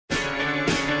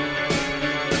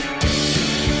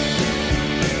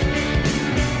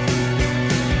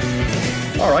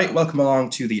All right, welcome along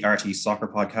to the RT Soccer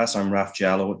Podcast. I'm Raf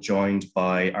Giallo, joined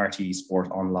by RT Sport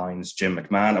Online's Jim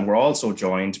McMahon, and we're also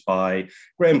joined by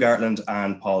Graham Gartland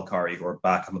and Paul Corry, who are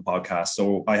back on the podcast.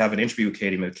 So I have an interview with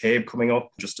Katie McCabe coming up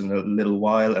just in a little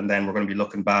while, and then we're going to be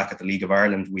looking back at the League of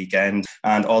Ireland weekend,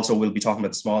 and also we'll be talking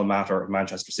about the small matter of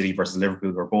Manchester City versus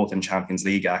Liverpool, who are both in Champions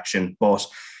League action, but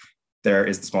there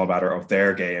is the small matter of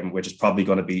their game, which is probably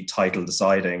going to be title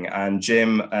deciding. And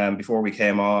Jim, before we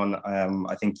came on,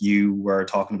 I think you were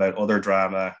talking about other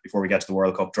drama before we get to the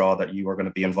World Cup draw that you were going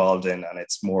to be involved in, and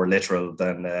it's more literal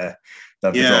than the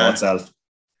draw itself.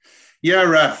 Yeah,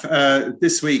 Raf,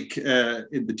 this week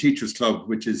in the Teachers Club,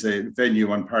 which is a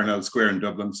venue on Parnell Square in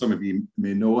Dublin, some of you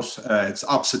may know it, it's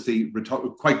opposite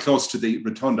quite close to the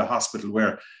Rotunda Hospital,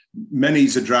 where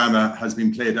many's a drama has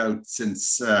been played out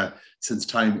since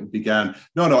time began.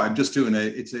 No, I'm just doing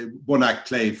it's a one-act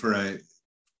play for a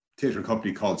theatre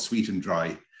company called Sweet and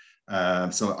Dry.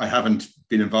 So I haven't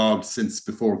been involved since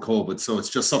before COVID. So it's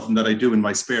just something that I do in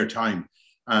my spare time.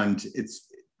 And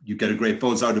you get a great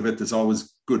buzz out of it. There's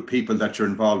always good people that you're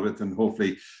involved with. And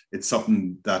hopefully it's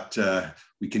something that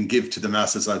we can give to the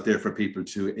masses out there for people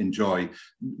to enjoy.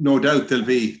 No doubt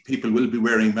people will be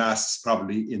wearing masks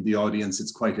probably in the audience.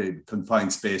 It's quite a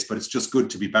confined space, but it's just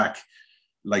good to be back.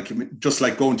 Just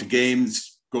like going to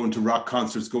games, going to rock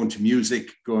concerts, going to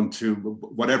music, going to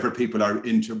whatever people are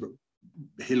into,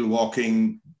 hill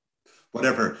walking,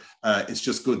 whatever. It's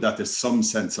just good that there's some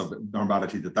sense of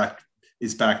normality that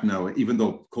is back now, even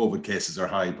though COVID cases are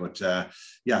high. But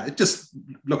just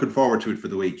looking forward to it for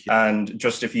the week. And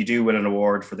just if you do win an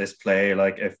award for this play,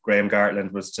 like if Graham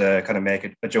Gartland was to kind of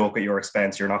make a joke at your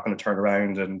expense, you're not going to turn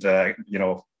around and,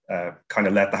 kind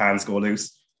of let the hands go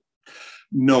loose.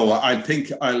 No, I think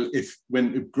if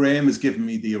Graham has given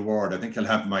me the award, I think I'll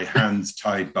have my hands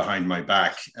tied behind my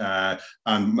back,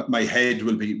 and my head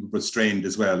will be restrained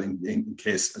as well in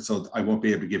case, so I won't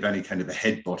be able to give any kind of a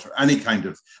headbutt or any kind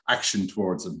of action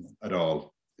towards him at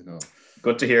all.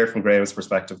 Good to hear from Graham's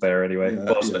perspective there anyway.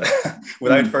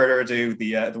 Without further ado,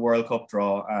 the World Cup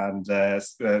draw, and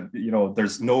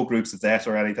there's no groups of death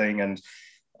or anything, and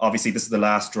obviously, this is the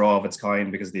last draw of its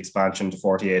kind because of the expansion to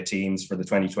 48 teams for the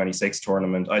 2026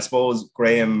 tournament. I suppose,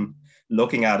 Graham,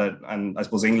 looking at it, and I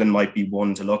suppose England might be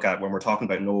one to look at when we're talking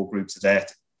about no groups of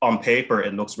death. On paper,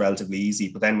 it looks relatively easy,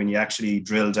 but then when you actually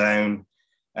drill down,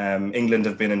 England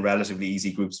have been in relatively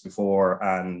easy groups before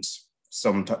and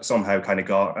somehow kind of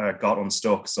got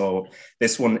unstuck. So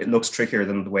this one, it looks trickier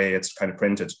than the way it's kind of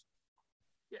printed.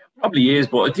 Yeah, it probably is,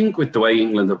 but I think with the way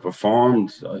England have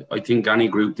performed, I think any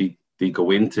group they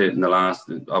go into it in the last,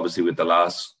 obviously with the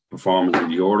last performance in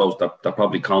the Euros, they're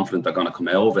probably confident they're going to come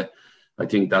out of it. I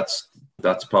think that's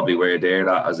probably where they're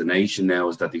at as a nation now,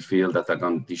 is that they feel that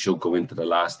they should go into the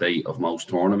last 8 of most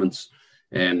tournaments.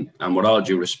 And with all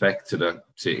due respect to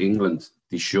England,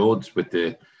 they should, with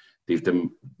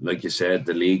like you said,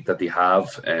 the league that they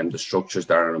have and the structures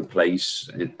that are in place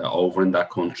over in that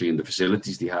country and the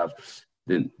facilities they have.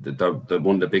 They're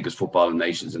one of the biggest footballing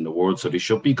nations in the world, so they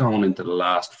should be going into the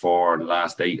last 4 and the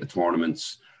last 8 of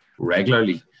tournaments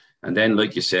regularly. And then,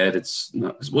 like you said,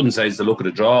 I wouldn't say it's the look of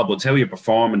the draw, but it's how you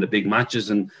perform in the big matches,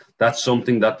 and that's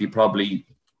something that they probably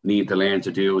need to learn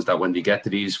to do, is that when they get to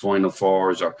these Final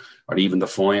Fours or even the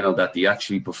final, that they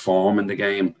actually perform in the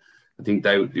game. I think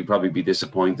they'd probably be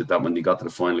disappointed that when they got to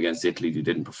the final against Italy, they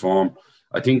didn't perform.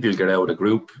 I think they'll get out of the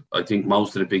group. I think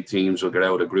most of the big teams will get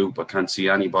out of the group. I can't see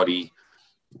anybody.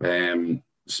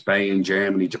 Spain,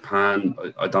 Germany, Japan,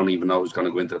 I don't even know who's going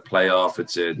to go into the playoff.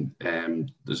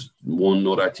 There's one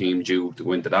other team due to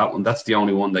go into that one. That's the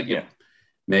only one that you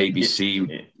maybe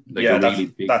see.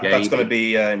 That's going to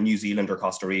be New Zealand or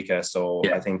Costa Rica. So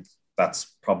I think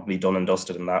that's probably done and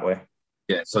dusted in that way.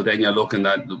 Yeah, so then you're looking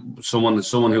at someone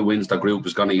who wins the group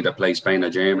is going to either play Spain or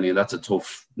Germany, and that's a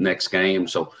tough next game.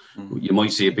 So you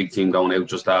might see a big team going out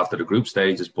just after the group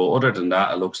stages. But other than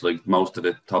that, it looks like most of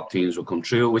the top teams will come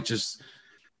through, which is, to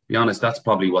be honest, that's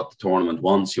probably what the tournament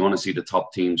wants. You want to see the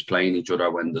top teams playing each other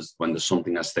when there's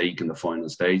something at stake in the final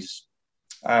stages.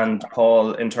 And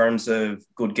Paul, in terms of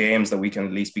good games that we can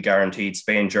at least be guaranteed,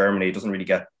 Spain, Germany, doesn't really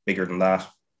get bigger than that.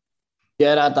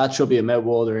 Yeah, that should be a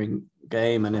mouth-watering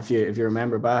game. And if you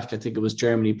remember back, I think it was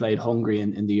Germany played Hungary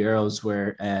in the Euros,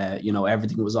 where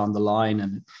everything was on the line,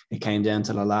 and it came down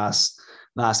to the last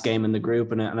game in the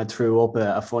group, and it threw up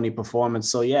a funny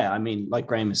performance. So yeah, I mean, like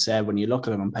Graham has said, when you look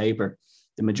at it on paper,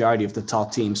 the majority of the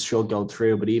top teams should go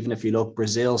through. But even if you look,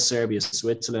 Brazil, Serbia,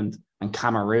 Switzerland, and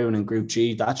Cameroon in Group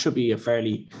G, that should be a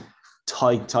fairly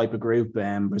tight type of group.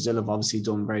 Brazil have obviously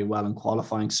done very well in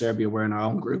qualifying. Serbia were in our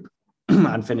own group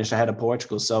and finished ahead of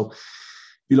Portugal. So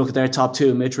you look at their top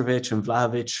two, Mitrovic and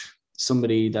Vlahovic,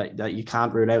 somebody that you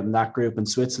can't rule out in that group. And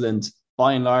Switzerland,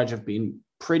 by and large, have been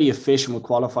pretty efficient with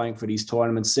qualifying for these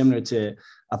tournaments, similar to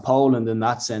a Poland in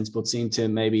that sense, but seem to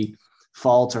maybe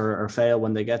falter or fail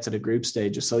when they get to the group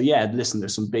stages. So yeah, listen,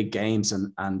 there's some big games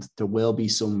and there will be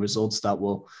some results that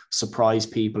will surprise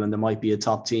people, and there might be a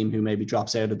top team who maybe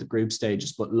drops out of the group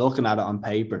stages. But looking at it on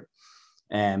paper,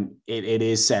 it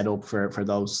is set up for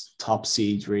those top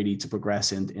seeds really to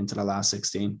progress into the last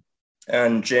 16.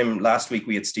 And Jim, last week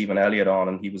we had Stephen Elliott on,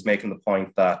 and he was making the point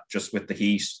that just with the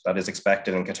heat that is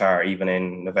expected in Qatar, even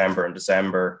in November and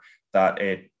December, that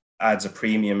it adds a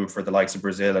premium for the likes of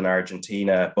Brazil and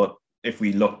Argentina. But if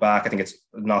we look back, I think it's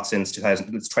not since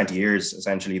 2000, it's 20 years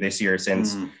essentially this year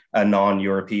since a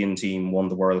non-European team won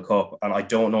the World Cup. And I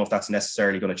don't know if that's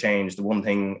necessarily going to change. The one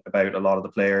thing about a lot of the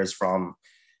players from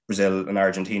Brazil and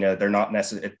Argentina, they're not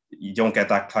necessarily, you don't get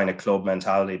that kind of club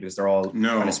mentality because they're all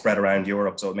kind of spread around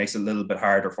Europe. So it makes it a little bit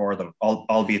harder for them,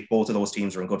 albeit both of those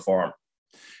teams are in good form.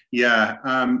 Yeah,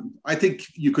 I think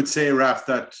you could say, Raf,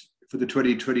 that for the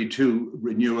 2022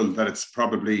 renewal, that it's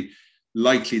probably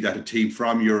likely that a team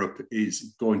from Europe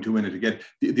is going to win it again.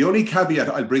 The only caveat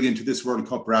I'll bring into this World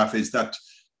Cup, Raf, is that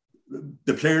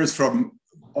the players from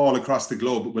all across the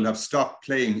globe will have stopped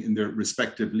playing in their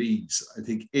respective leagues, I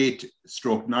think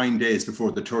 8-9 days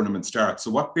before the tournament starts.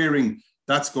 So what bearing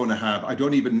that's going to have, I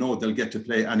don't even know they'll get to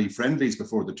play any friendlies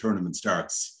before the tournament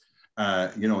starts.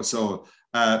 But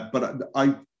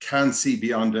I can see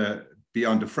beyond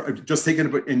just thinking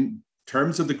about in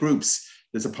terms of the groups,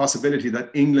 there's a possibility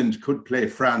that England could play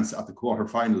France at the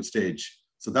quarterfinal stage.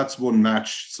 So that's one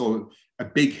match. So a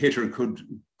big hitter could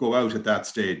go out at that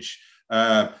stage.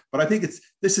 But I think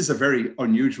this is a very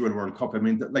unusual World Cup. I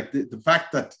mean, the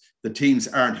fact that the teams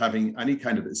aren't having any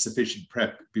kind of sufficient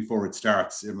prep before it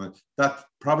starts, that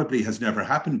probably has never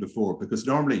happened before, because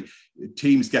normally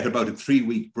teams get about a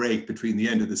 3-week break between the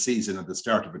end of the season and the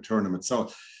start of a tournament. So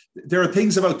there are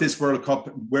things about this World Cup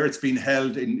where it's been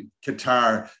held in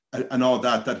Qatar and all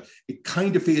that it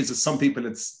kind of feels, as some people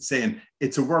it's saying,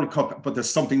 it's a World Cup, but there's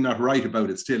something not right about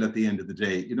it still at the end of the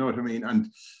day. You know what I mean? And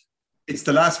it's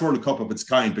the last World Cup of its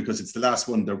kind because it's the last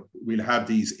one that we'll have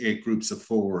these 8 groups of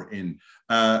 4 in.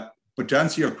 But to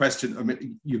answer your question, I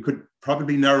mean, you could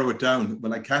probably narrow it down.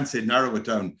 Well, I can't say narrow it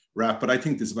down, Raf, but I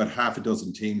think there's about half a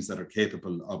dozen teams that are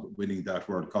capable of winning that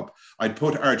World Cup. I'd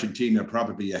put Argentina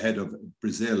probably ahead of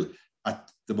Brazil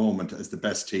at the moment as the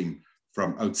best team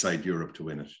from outside Europe to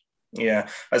win it. Yeah,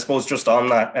 I suppose just on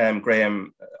that,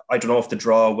 Graham, I don't know if the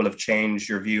draw will have changed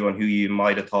your view on who you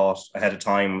might have thought ahead of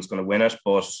time was going to win it,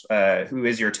 but who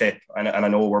is your tip? And I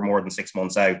know we're more than 6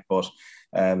 months out, but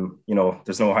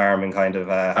there's no harm in kind of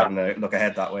having a look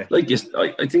ahead that way. Like, yes,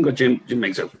 I think what Jim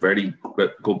makes a very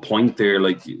good point there.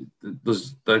 Like,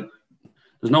 there's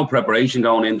no preparation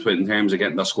going into it in terms of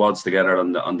getting the squads together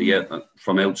on the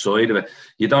from outside of it.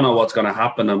 You don't know what's going to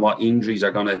happen and what injuries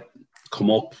are going to come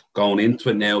up going into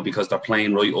it now, because they're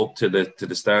playing right up to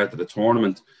the start of the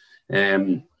tournament.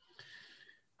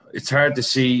 It's hard to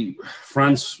see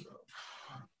France.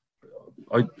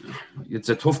 It's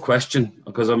a tough question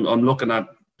because I'm looking at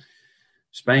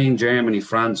Spain, Germany,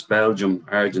 France, Belgium,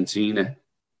 Argentina.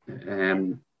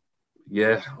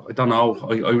 Yeah, I don't know.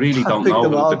 I really don't know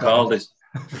what to call this.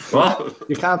 What?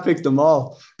 You can't pick them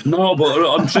all. No, but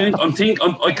what I'm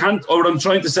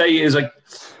trying to say is, like,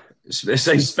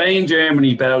 say Spain,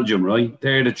 Germany, Belgium, right?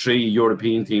 They're the 3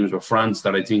 European teams with France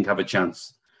that I think have a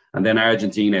chance. And then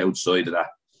Argentina outside of that.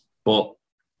 But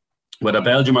whether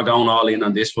Belgium are going all in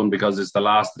on this one because it's the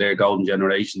last of their golden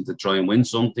generation to try and win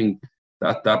something,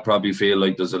 that probably feel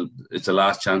like it's a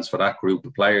last chance for that group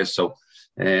of players. So,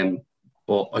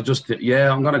 but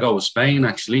I'm going to go with Spain,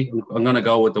 actually. I'm going to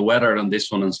go with the weather on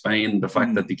this one in Spain, the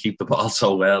fact that they keep the ball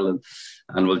so well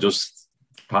and will just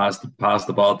pass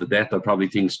the ball to death. I probably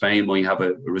think Spain might have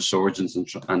a resurgence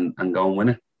and go and win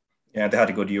it. Yeah, they had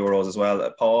a good Euros as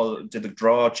well. Paul, did the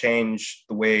draw change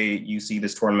the way you see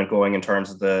this tournament going in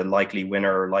terms of the likely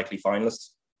winner or likely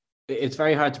finalists? It's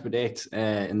very hard to predict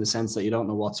in the sense that you don't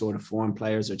know what sort of form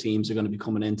players or teams are going to be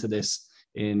coming into this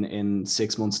in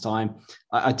 6 months' time.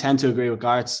 I tend to agree with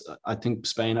Garth. I think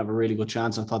Spain have a really good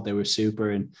chance. I thought they were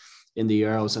super in the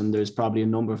Euros, and there's probably a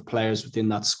number of players within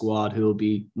that squad who will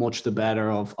be much the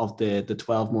better of the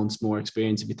 12 months more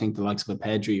experience. If you think the likes of a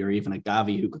Pedri or even a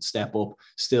Gavi who could step up,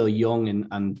 still young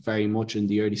and very much in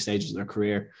the early stages of their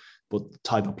career, but the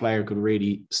type of player could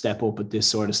really step up at this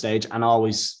sort of stage. And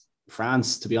always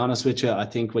France, to be honest with you, I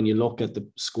think when you look at the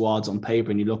squads on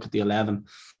paper and you look at the 11,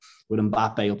 with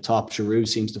Mbappe up top. Giroud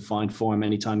seems to find form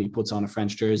anytime he puts on a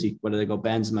French jersey, whether they go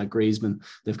Benzema, Griezmann.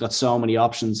 They've got so many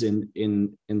options in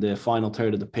the final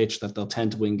third of the pitch that they'll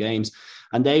tend to win games.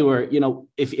 And they were, you know,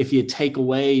 if you take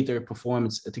away their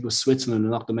performance, I think it was Switzerland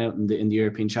who knocked them out in the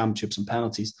European Championships and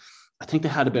penalties. I think they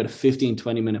had about a 15,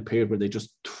 20-minute period where they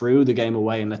just threw the game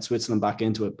away and let Switzerland back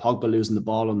into it. Pogba losing the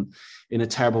ball and in a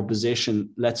terrible position,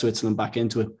 let Switzerland back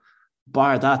into it.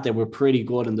 Bar that, they were pretty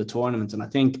good in the tournament. And I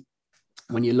think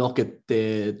when you look at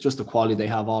the quality they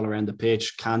have all around the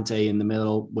pitch, Kante in the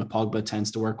middle with Pogba tends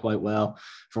to work quite well.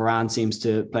 Varane seems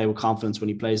to play with confidence when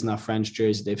he plays in that French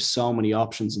jersey. They have so many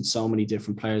options and so many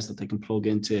different players that they can plug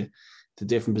into the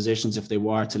different positions if they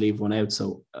were to leave one out.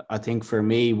 So I think for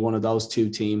me, one of those two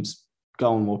teams,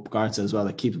 going with Garza as well,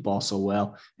 that keep the ball so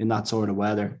well in that sort of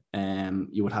weather,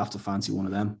 you would have to fancy one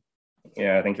of them.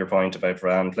 Yeah, I think your point about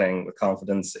Varane playing with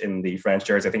confidence in the French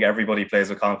jersey, I think everybody plays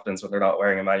with confidence when they're not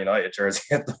wearing a Man United jersey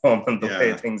at the moment, the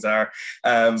way things are.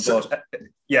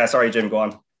 Sorry, Jim, go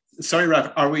on. Sorry,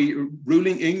 Raf, are we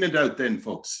ruling England out then,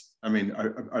 folks? I mean,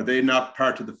 are they not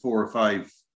part of the 4 or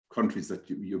 5 countries that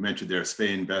you mentioned there,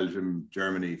 Spain, Belgium,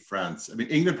 Germany, France? I mean,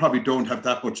 England probably don't have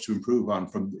that much to improve on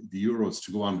from the Euros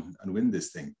to go on and win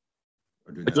this thing.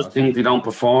 I just think they don't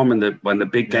perform when the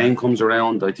big game comes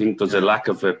around. I think there's a lack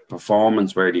of a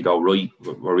performance where they go, right,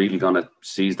 we're really going to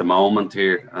seize the moment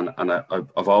here. And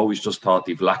I've always just thought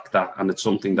they've lacked that. And it's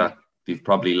something that they've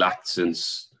probably lacked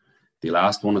since they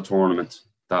last won a tournament,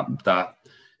 that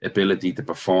ability to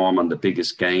perform on the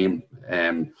biggest game.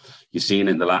 You've seen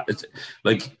in the last,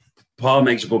 like Paul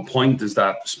makes a good point, is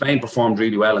that Spain performed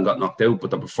really well and got knocked out, but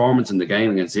the performance in the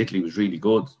game against Italy was really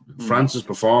good. France's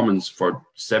performance for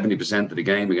 70% of the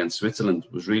game against Switzerland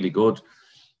was really good.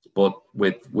 But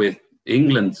with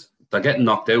England, they're getting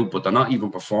knocked out, but they're not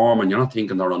even performing. You're not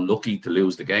thinking they're unlucky to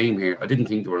lose the game here. I didn't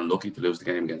think they were unlucky to lose the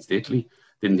game against Italy.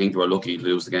 Didn't think they were lucky to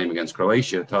lose the game against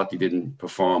Croatia. I thought they didn't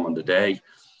perform on the day.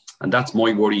 And that's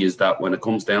my worry, is that when it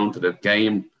comes down to the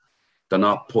game, they're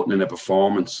not putting in a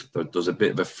performance. There's a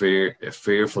bit of a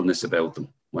fearfulness about them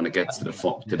when it gets to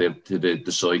the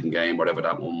deciding game, whatever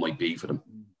that one might be for them.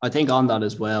 I think on that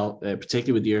as well,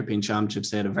 particularly with the European Championships,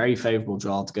 they had a very favourable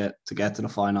draw to get to the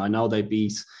final. I know they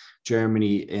beat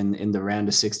Germany in the round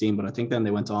of 16, but I think then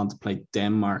they went on to play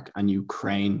Denmark and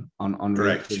Ukraine on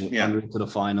route to the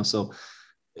final. So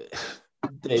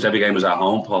every game was at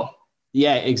home, Paul.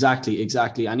 Yeah, exactly.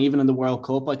 And even in the World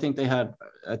Cup, I think they had,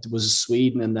 it was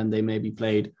Sweden, and then they maybe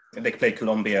played. They played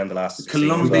Colombia in the last.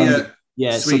 Colombia,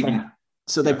 yeah. Sweden.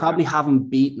 So they probably haven't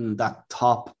beaten that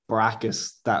top bracket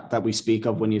that we speak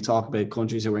of when you talk about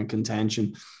countries who are in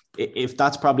contention. If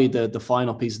that's probably the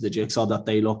final piece of the jigsaw that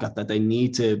they look at, that they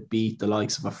need to beat the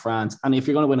likes of a France. And if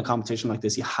you're going to win a competition like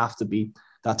this, you have to beat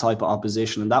that type of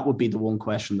opposition. And that would be the one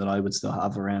question that I would still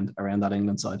have around that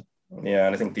England side. Yeah,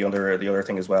 and I think the other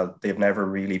thing as well, they've never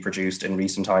really produced in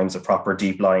recent times a proper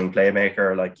deep lying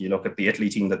playmaker. Like, you look at the Italy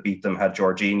team that beat them, had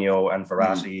Jorginho and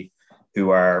Verratti,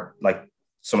 who are like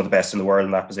some of the best in the world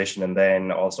in that position. And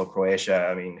then also Croatia,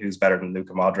 I mean, who's better than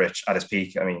Luka Modric at his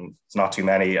peak? I mean, it's not too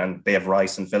many. And they have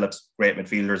Rice and Phillips, great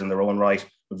midfielders in their own right,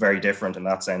 but very different in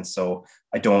that sense. So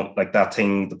I don't like that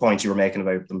thing, the point you were making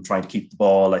about them trying to keep the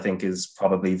ball, I think is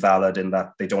probably valid, in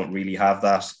that they don't really have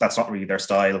that. That's not really their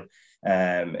style.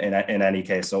 In any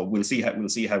case, so we'll see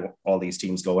how all these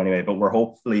teams go anyway. But we're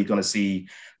hopefully going to see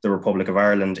the Republic of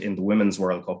Ireland in the Women's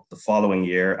World Cup the following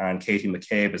year, and Katie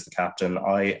McCabe is the captain.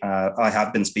 I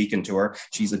have been speaking to her.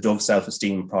 She's a Dove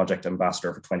Self-Esteem Project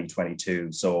Ambassador for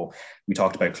 2022. So we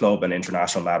talked about club and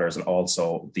international matters, and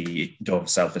also the Dove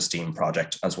Self-Esteem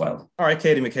Project as well. All right,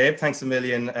 Katie McCabe, thanks a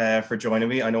million for joining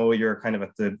me. I know you're kind of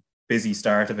at the busy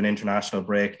start of an international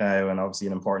break now, and obviously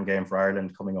an important game for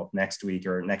Ireland coming up next week,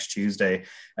 or next Tuesday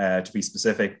to be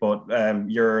specific, but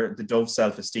you're the Dove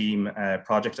Self-Esteem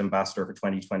Project Ambassador for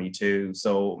 2022.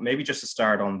 So maybe just to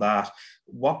start on that,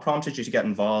 what prompted you to get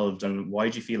involved, and why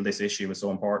do you feel this issue is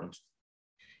so important?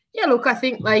 Yeah, look, I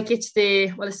think like it's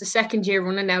the second year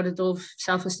running now, the Dove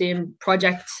Self-Esteem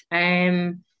Project,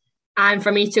 and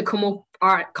for me to come up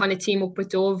or kind of team up with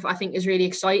Dove, I think is really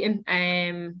exciting.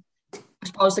 I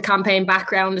suppose the campaign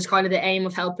background is kind of the aim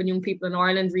of helping young people in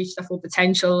Ireland reach their full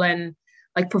potential and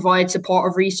like provide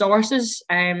supportive resources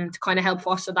to kind of help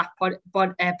foster that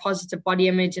positive body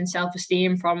image and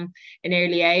self-esteem from an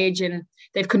early age. And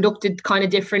they've conducted kind of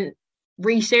different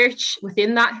research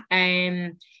within that.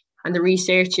 And the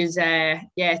research is,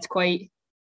 it's quite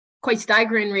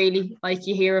staggering, really. Like,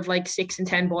 you hear of like 6 in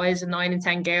 10 boys and 9 in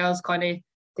 10 girls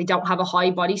they don't have a high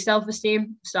body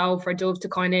self-esteem. So for Dove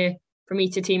for me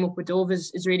to team up with Dove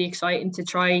is really exciting to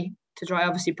try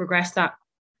obviously progress that.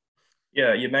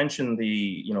 Yeah, you mentioned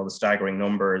the staggering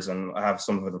numbers, and I have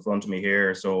some of it in front of me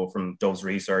here. So from Dove's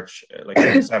research, like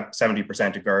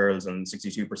 70% of girls and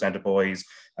 62% of boys,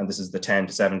 and this is the 10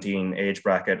 to 17 age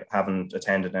bracket, haven't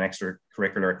attended an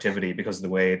extracurricular activity because of the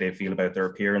way they feel about their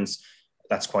appearance.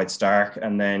 That's quite stark.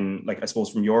 And then, like, I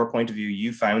suppose from your point of view,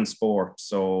 you found sport,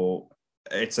 so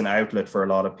it's an outlet for a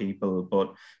lot of people,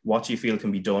 but what do you feel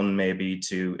can be done maybe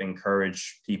to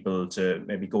encourage people to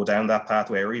maybe go down that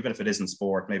pathway, or even if it isn't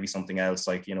sport, maybe something else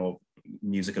like,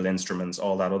 musical instruments,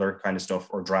 all that other kind of stuff,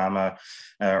 or drama,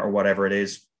 or whatever it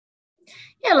is?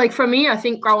 Yeah, like for me, I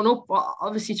think growing up,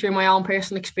 obviously through my own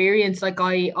personal experience, like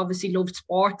I obviously loved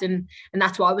sport, and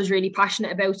that's what I was really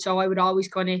passionate about. So I would always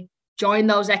kind of join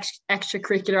those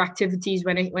extracurricular activities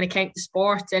when it came to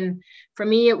sport. And for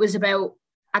me, it was about,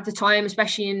 at the time,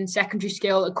 especially in secondary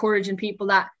school, encouraging people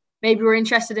that maybe were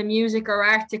interested in music or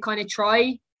art to kind of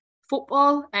try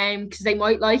football, because they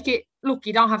might like it. Look,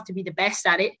 you don't have to be the best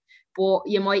at it, but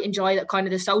you might enjoy that kind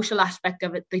of the social aspect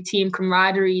of it, the team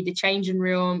camaraderie, the changing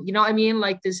room. You know what I mean?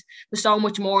 Like there's so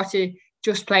much more to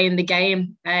just playing the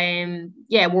game.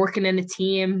 Working in a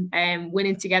team,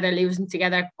 winning together, losing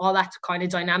together, all that kind of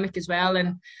dynamic as well.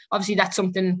 And obviously that's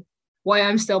something why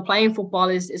I'm still playing football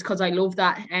is because I love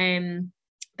that.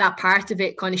 That part of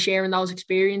it, kind of sharing those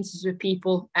experiences with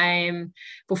people.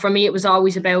 But for me, it was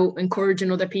always about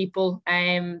encouraging other people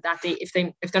that if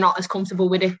they're not as comfortable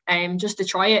with it, just to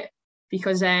try it,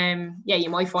 because you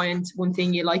might find one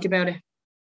thing you like about it.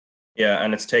 Yeah,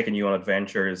 and it's taken you on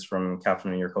adventures from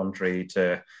captaining your country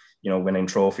to, winning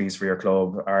trophies for your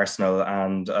club, Arsenal.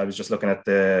 And I was just looking at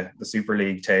the Super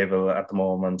League table at the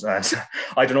moment. And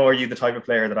I don't know, are you the type of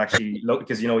player that actually look,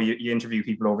 because, you interview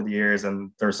people over the years,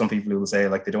 and there are some people who will say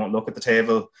like they don't look at the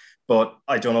table, but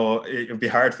I don't know, it would be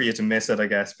hard for you to miss it, I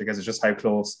guess, because it's just how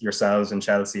close yourselves and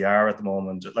Chelsea are at the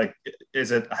moment. Like,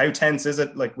 how tense is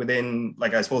it, like within,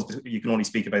 like, I suppose you can only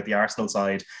speak about the Arsenal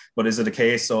side, but is it a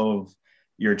case of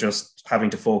you're just having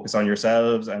to focus on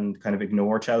yourselves and kind of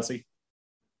ignore Chelsea?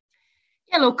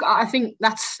 Yeah, look, I think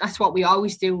that's what we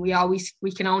always do.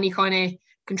 We can only kind of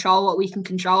control what we can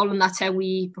control, and that's how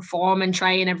we perform and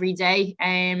train every day.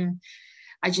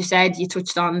 As you said, you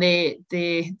touched on the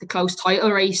close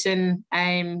title race, and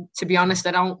to be honest,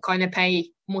 I don't kind of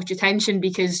pay much attention,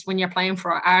 because when you're playing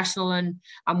for Arsenal and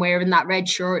I'm wearing that red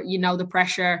shirt, the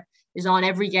pressure is on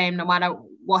every game, no matter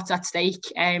what's at stake,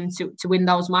 to win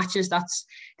those matches. That's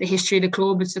the history of the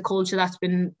club. It's the culture that's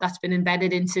been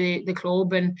embedded into the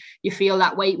club, and you feel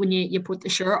that weight when you put the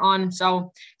shirt on.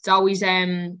 So it's always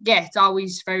it's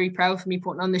always very proud for me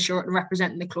putting on the shirt and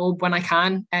representing the club when I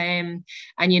can. And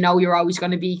you're always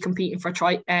going to be competing for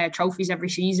trophies every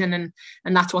season,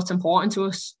 and that's what's important to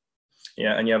us.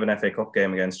 Yeah, and you have an FA Cup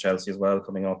game against Chelsea as well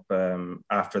coming up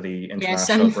after the international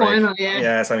semi-final break.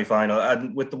 Yeah, semi-final.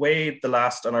 And with the way and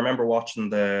I remember watching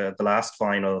the last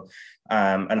final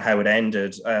and how it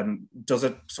ended, does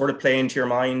it sort of play into your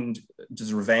mind?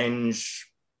 Does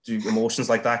revenge, do emotions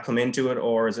like that come into it?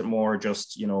 Or is it more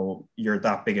just, you're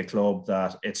that big a club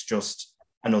that it's just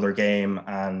another game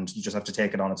and you just have to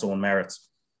take it on its own merits?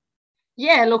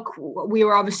 Yeah, look, we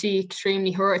were obviously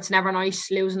extremely hurt. It's never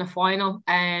nice losing a final,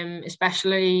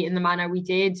 especially in the manner we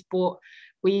did. But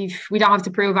we don't have to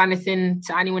prove anything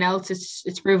to anyone else.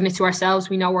 It's proving it to ourselves.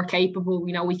 We know we're capable.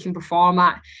 We know we can perform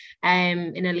at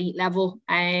an elite level.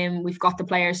 We've got the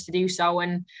players to do so,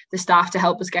 and the staff to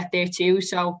help us get there too.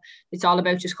 So it's all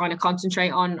about just kind of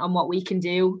concentrate on what we can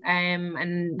do,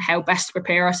 and how best to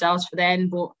prepare ourselves for then.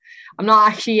 But I'm not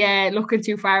actually looking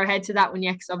too far ahead to that one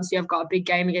yet, because obviously I've got a big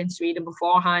game against Sweden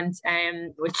beforehand,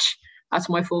 which that's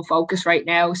my full focus right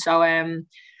now. So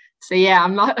yeah,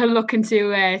 I'm not looking too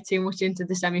much into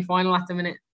the semi-final at the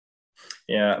minute.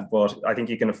 Yeah, but I think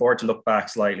you can afford to look back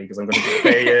slightly, because I'm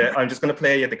just going to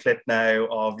play you the clip now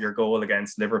of your goal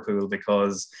against Liverpool,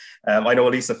 because I know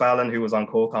Lisa Fallon, who was on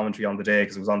co-commentary on the day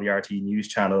because it was on the RT News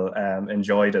channel,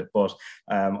 enjoyed it. But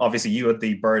obviously you had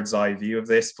the bird's eye view of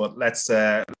this. But let's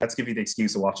give you the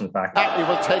excuse of watching it back. Catley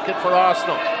will take it for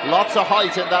Arsenal. Lots of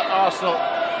height in that Arsenal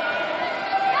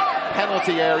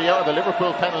penalty area, or the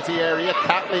Liverpool penalty area.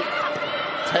 Catley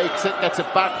takes it, gets it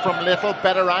back from Little,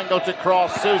 better angle to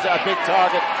cross. Sousa, a big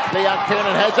target. Leon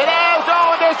Kiernan heads it out.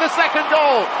 Oh, and there's the second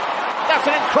goal. That's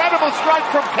an incredible strike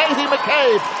from Katie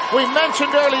McCabe. We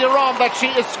mentioned earlier on that she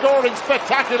is scoring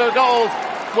spectacular goals.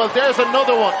 Well, there's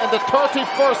another one in the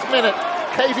 31st minute.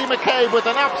 Katie McCabe with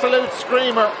an absolute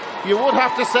screamer. You would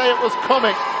have to say it was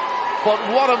coming, but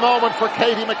what a moment for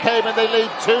Katie McCabe, and they lead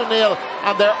 2-0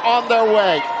 and they're on their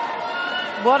way.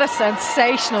 What a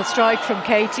sensational strike from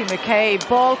Katie McCabe.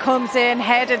 Ball comes in,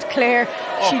 headed clear.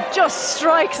 She just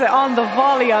strikes it on the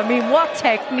volley. I mean, what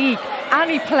technique.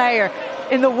 Any player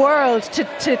in the world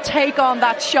to take on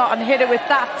that shot and hit it with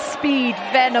that speed,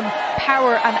 venom,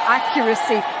 power and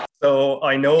accuracy. So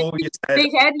I know you said...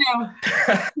 Big head now.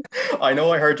 I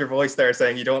know I heard your voice there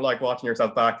saying you don't like watching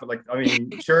yourself back, but like, I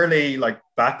mean, surely like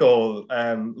back goal,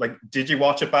 like, did you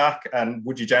watch it back, and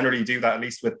would you generally do that at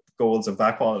least with goals of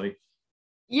that quality?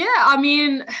 Yeah, I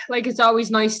mean, like, it's always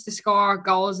nice to score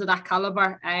goals of that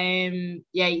caliber.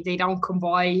 Yeah, they don't come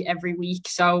by every week.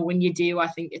 So when you do, I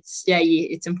think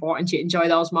it's important to enjoy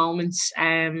those moments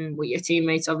with your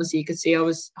teammates. Obviously, you could see I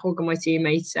was hugging my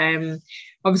teammates.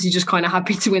 Obviously, just kind of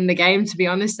happy to win the game, to be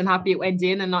honest, and happy it went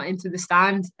in and not into the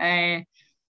stand. We're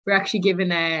actually giving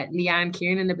Leanne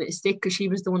Kiernan a bit of stick because she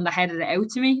was the one that headed it out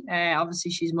to me.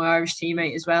 Obviously, she's my Irish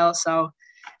teammate as well. So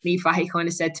Lee Fahey kind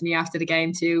of said to me after the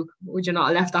game too, would you not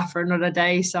have left that for another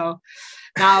day? So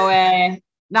now it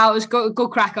was good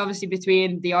crack, obviously,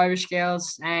 between the Irish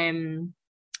girls.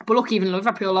 But look, even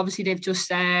Liverpool, obviously, they've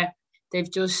just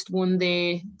won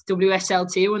the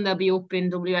WSL2, and they'll be up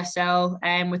in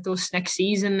WSL with us next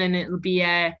season, and it'll be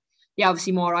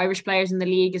obviously more Irish players in the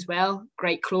league as well.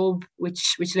 Great club,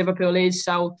 which Liverpool is.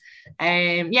 So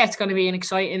it's going to be an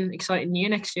exciting year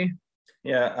next year.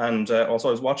 Yeah, and also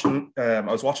I was watching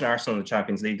Arsenal in the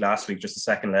Champions League last week, just the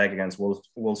second leg against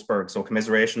Wolfsburg. So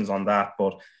commiserations on that.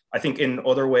 But I think in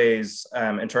other ways,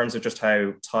 in terms of just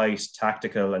how tight,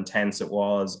 tactical and tense it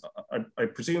was, I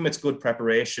presume it's good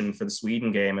preparation for the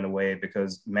Sweden game in a way,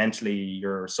 because mentally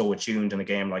you're so attuned in a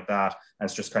game like that, and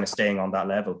it's just kind of staying on that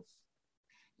level.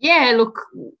 Yeah, look,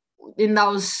 in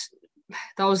those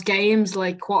games,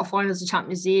 like quarterfinals of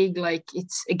Champions League, like,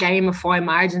 it's a game of fine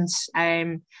margins.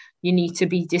 You need to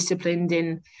be disciplined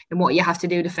in what you have to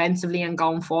do defensively and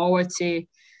going forward to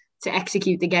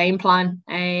execute the game plan.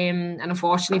 And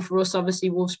unfortunately for us, obviously,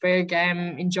 Wolfsburg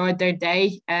enjoyed their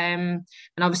day and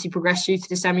obviously progressed through to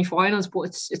the semi-finals.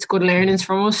 But it's good learnings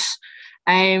from us.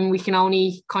 We can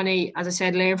only kind of, as I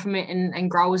said, learn from it and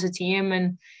grow as a team.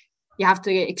 And you have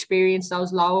to experience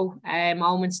those low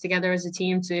moments together as a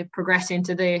team to progress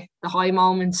into the high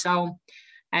moments. So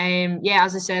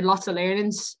as I said, lots of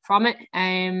learnings from it.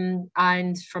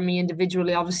 And from me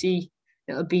individually, obviously,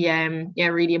 it'll be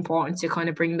really important to kind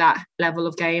of bring that level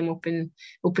of game up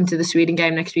into the Sweden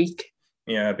game next week.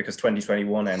 Yeah, because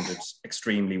 2021 ended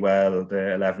extremely well.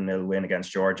 The 11-0 win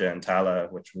against Georgia and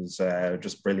Tallaght, which was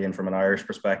just brilliant from an Irish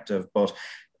perspective. But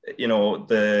you know,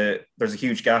 there's a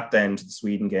huge gap then to the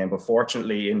Sweden game, but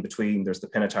fortunately in between there's the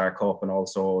Pinatar Cup, and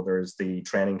also there's the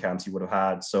training camps you would have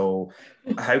had. So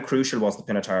how crucial was the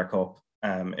Pinatar Cup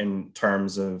in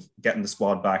terms of getting the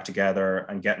squad back together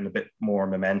and getting a bit more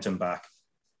momentum back?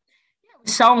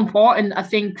 So important, I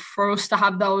think, for us to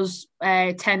have those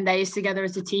 10 days together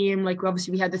as a team. Like,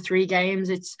 obviously we had the 3 games.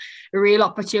 It's a real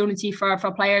opportunity for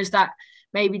players that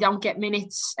maybe don't get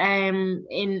minutes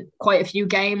in quite a few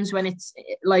games, when it's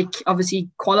like obviously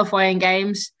qualifying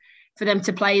games, for them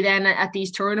to play then at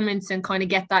these tournaments and kind of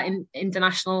get that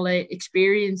international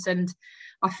experience. And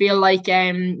I feel like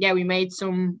we made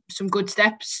some good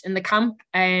steps in the camp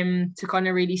to kind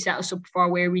of really set us up for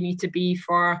where we need to be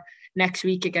for next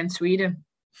week against Sweden.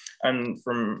 And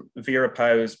from Vera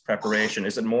Pauw's preparation,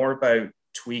 is it more about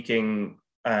tweaking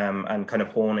and kind of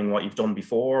honing what you've done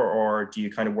before, or do you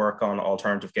kind of work on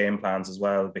alternative game plans as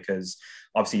well? Because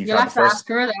obviously you'll have to ask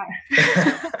her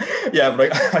that. Yeah,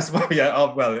 but I suppose,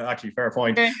 well, actually, fair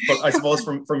point. But I suppose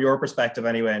from your perspective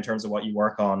anyway, in terms of what you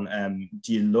work on,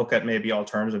 do you look at maybe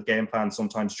alternative game plans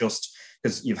sometimes, just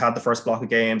because you've had the first block of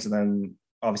games, and then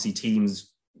obviously teams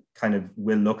kind of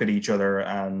will look at each other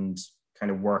and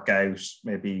kind of work out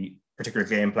maybe particular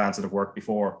game plans that have worked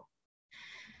before?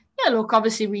 Yeah, look,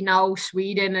 obviously we know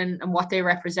Sweden and what they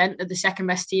represent. They're the second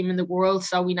best team in the world,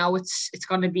 so we know it's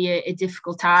going to be a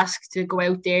difficult task to go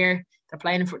out there. They're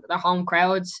playing in front of their home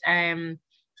crowds. You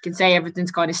can say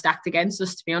everything's kind of stacked against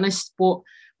us, to be honest, but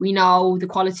we know the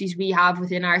qualities we have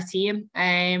within our team,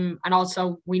 and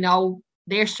also we know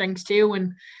their strengths too.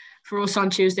 And for us on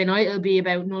Tuesday night, it'll be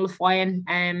about nullifying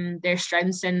their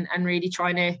strengths and really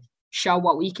trying to show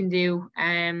what we can do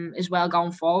as well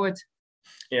going forward.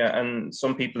 Yeah, and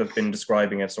some people have been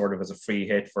describing it sort of as a free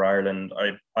hit for Ireland.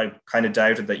 I kind of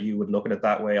doubted that you would look at it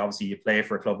that way. Obviously, you play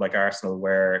for a club like Arsenal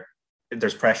where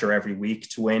there's pressure every week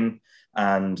to win.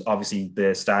 And obviously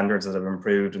the standards that have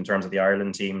improved in terms of the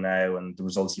Ireland team now and the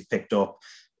results you've picked up,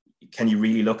 can you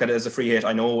really look at it as a free hit?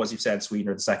 I know, as you've said, Sweden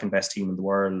are the second best team in the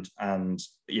world, and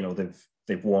you know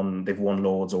they've won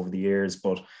loads over the years.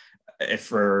 But if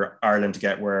for Ireland to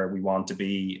get where we want to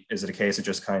be, is it a case of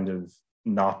just kind of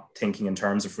not thinking in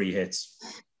terms of free hits?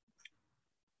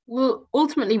 Well,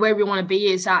 ultimately, where we want to be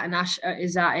is at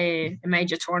a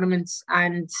major tournament,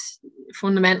 and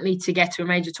fundamentally, to get to a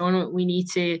major tournament, we need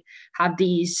to have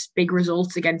these big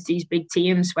results against these big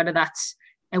teams, whether that's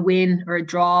a win or a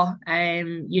draw.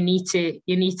 You need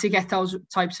to get those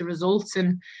types of results,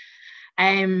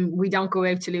 and we don't go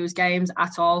out to lose games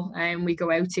at all. We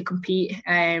go out to compete.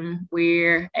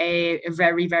 We're a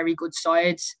very, very good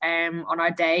side on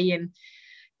our day, and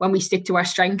when we stick to our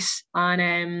strengths,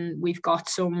 and we've got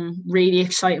some really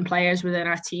exciting players within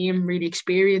our team, really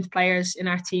experienced players in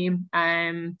our team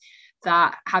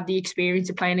that have the experience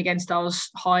of playing against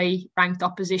those high ranked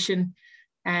opposition,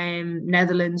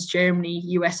 Netherlands, Germany,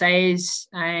 USA's,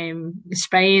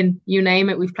 Spain, you name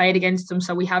it, we've played against them.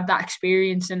 So we have that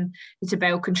experience, and it's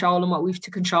about controlling what we've to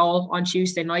control on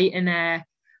Tuesday night, and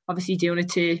obviously doing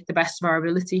it to the best of our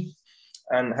ability.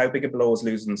 And how big a blow is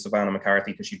losing Savannah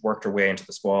McCarthy, because she'd worked her way into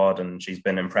the squad and she's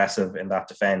been impressive in that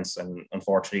defence, and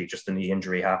unfortunately just the knee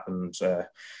injury happened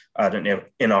at an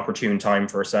inopportune time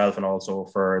for herself and also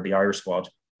for the Irish squad.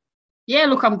 Yeah,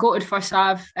 look, I'm gutted for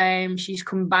Sav. She's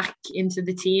come back into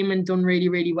the team and done really,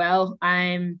 really well.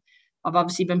 I've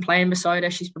obviously been playing beside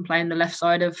her. She's been playing the left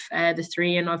side of the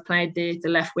three, and I've played the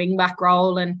left wing back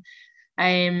role. And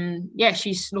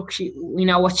we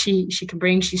know what she can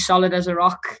bring. She's solid as a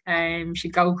rock.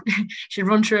 She'd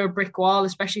run through a brick wall,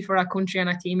 especially for our country and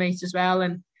our teammates as well.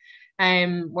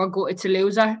 And we're gutted to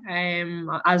lose her.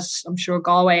 As I'm sure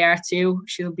Galway are too.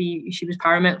 She was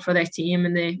paramount for their team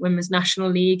in the Women's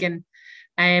National League, and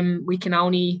we can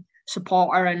only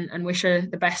support her and wish her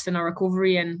the best in her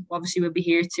recovery. And obviously we'll be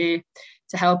here to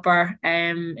help her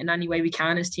in any way we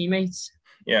can as teammates.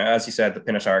 Yeah, as you said, the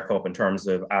Pinatar Cup, in terms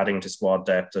of adding to squad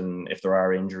depth, and if there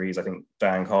are injuries, I think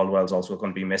Dan Caldwell's also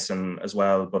going to be missing as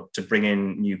well. But to bring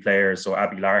in new players, so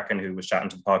Abby Larkin, who was chatting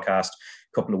to the podcast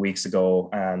a couple of weeks ago,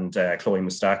 and Chloe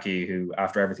Mustaki, who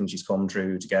after everything she's come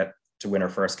through to win her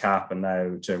first cap and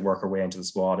now to work her way into the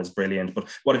squad, is brilliant. But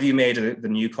what have you made of the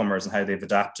newcomers and how they've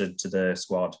adapted to the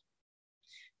squad?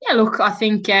 Yeah, look, I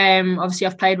think obviously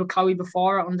I've played with Chloe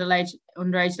before at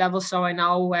underage level, so I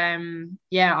know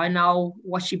I know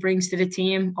what she brings to the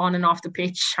team on and off the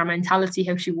pitch, her mentality,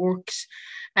 how she works.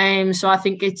 So I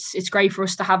think it's great for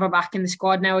us to have her back in the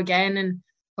squad now again. And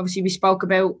obviously we spoke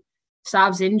about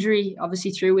Sav's injury. Obviously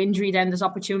through injury then there's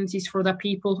opportunities for other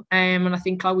people. And I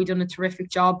think Chloe done a terrific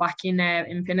job back in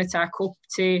Pinatar Cup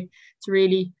to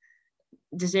really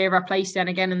deserve our place then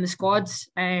again in the squads.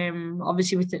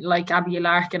 Obviously with like Abby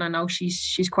Larkin, I know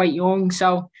she's quite young,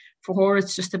 so for her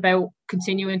it's just about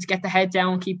continuing to get the head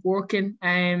down, keep working,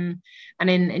 and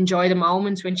then enjoy the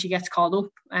moments when she gets called up,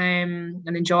 and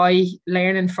enjoy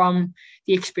learning from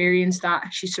the experience that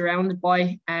she's surrounded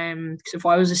by. Because if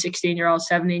I was a 16-year-old,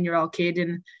 17-year-old kid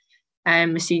in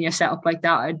a senior setup like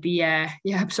that, I'd be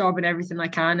absorbing everything I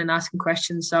can and asking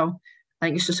questions. So I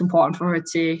think it's just important for her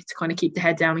to kind of keep the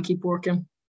head down and keep working.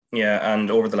 Yeah, and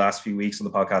over the last few weeks on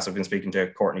the podcast, I've been speaking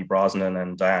to Courtney Brosnan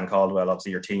and Diane Caldwell,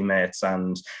 obviously your teammates,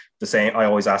 and I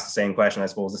always ask the same question. I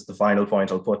suppose this is the final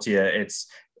point I'll put to you. It's,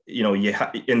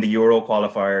 in the Euro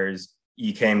qualifiers,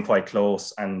 you came quite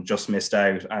close and just missed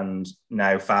out. And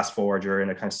now fast forward, you're in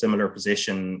a kind of similar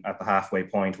position at the halfway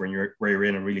point where you're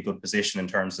in a really good position in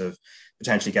terms of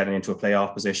potentially getting into a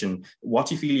playoff position. What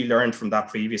do you feel you learned from that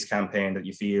previous campaign that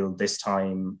you feel this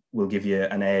time will give you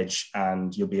an edge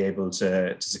and you'll be able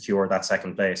to secure that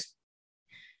second place?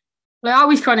 Well, I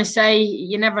always kind of say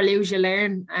you never lose, you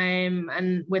learn.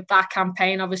 And with that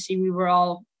campaign, obviously we were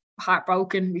all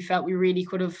heartbroken. We felt we really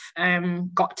could have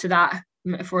got to that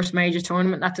first major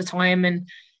tournament at the time, and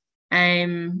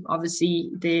obviously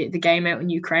the game out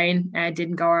in Ukraine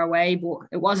didn't go our way, but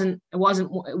it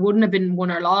wouldn't have been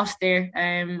won or lost there.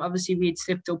 Obviously we had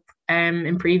slipped up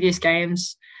in previous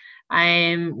games,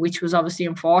 which was obviously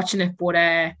unfortunate,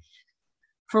 but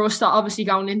for us, that obviously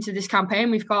going into this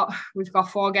campaign, we've got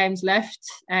 4 games left,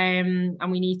 and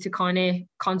we need to kind of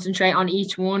concentrate on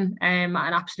each one at an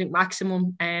absolute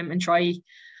maximum, and try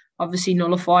obviously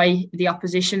nullify the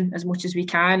opposition as much as we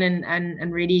can,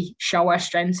 and really show our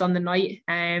strengths on the night.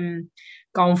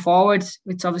 Going forward,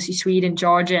 it's obviously Sweden,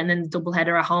 Georgia, and then the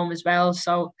doubleheader at home as well.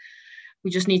 So we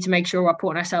just need to make sure we're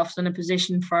putting ourselves in a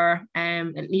position for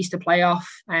at least a playoff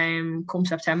come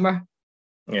September.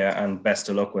 Yeah, and best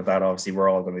of luck with that. Obviously, we're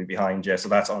all going to be behind you. So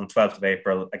that's on 12th of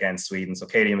April against Sweden. So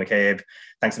Katie McCabe,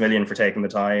 thanks a million for taking the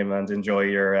time, and enjoy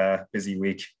your busy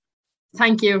week.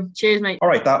 Thank you. Cheers, mate. All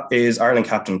right, that is Ireland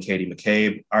captain Katie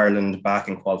McCabe. Ireland back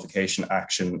in qualification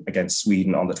action against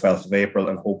Sweden on the 12th of April.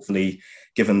 And hopefully,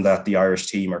 given that the Irish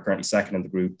team are currently second in the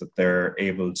group, that they're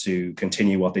able to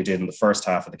continue what they did in the first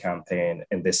half of the campaign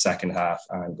in this second half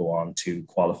and go on to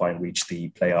qualify and reach the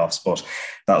playoffs. But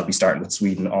that'll be starting with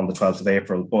Sweden on the 12th of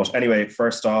April. But anyway,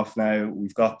 first off now,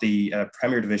 we've got the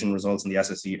Premier Division results in the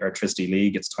SSE Electricity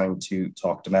League. It's time to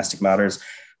talk domestic matters.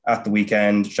 At the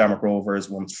weekend, Shamrock Rovers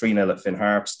won 3-0 at Finn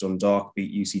Harps. Dundalk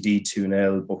beat UCD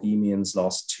 2-0. Bohemians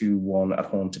lost 2-1 at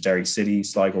home to Derry City.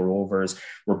 Sligo Rovers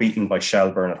were beaten by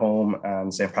Shelburne at home.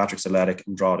 And St. Patrick's Athletic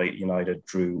and Drogheda United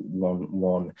drew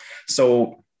 1-1.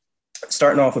 So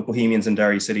starting off with Bohemians and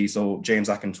Derry City. So James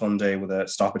Akintunde with a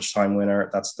stoppage time winner.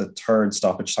 That's the third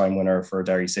stoppage time winner for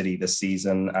Derry City this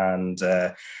season. And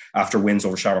after wins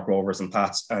over Shamrock Rovers and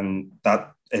Pats. And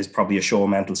that is probably a show of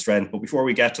mental strength. But before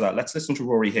we get to that, let's listen to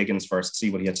Rory Higgins first, see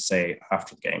what he had to say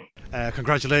after the game.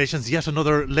 Congratulations, yet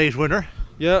another late winner.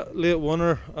 Yeah, late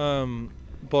winner,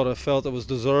 but I felt it was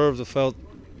deserved. I felt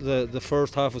the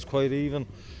first half was quite even.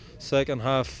 Second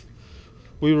half,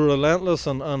 we were relentless,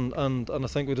 and I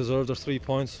think we deserved our 3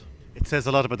 points. It says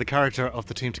a lot about the character of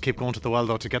the team to keep going to the well,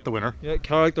 though, to get the winner. Yeah,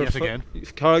 character,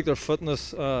 character,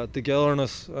 fitness,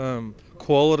 togetherness,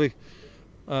 quality.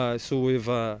 So we've...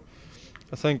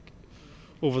 I think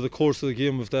over the course of the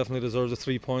game we've definitely deserved the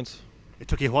 3 points. It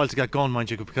took you a while to get going, mind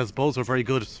you, because Bulls were very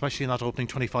good, especially in that opening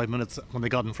 25 minutes when they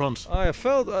got in front. I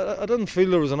didn't feel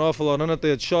there was an awful lot in it.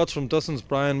 They had shots from distance.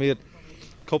 Brian made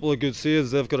a couple of good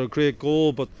saves. They've got a great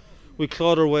goal, but we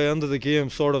clawed our way into the game.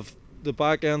 Sort of the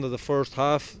back end of the first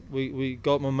half, we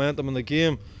got momentum in the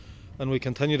game, and we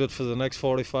continued it for the next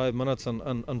 45 minutes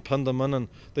and pinned them in, and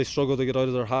they struggled to get out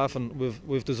of their half, and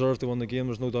we've deserved to win the game,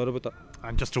 there's no doubt about that.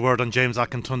 And just a word on James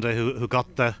Akintunde, who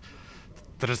got the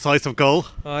decisive goal.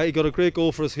 He got a great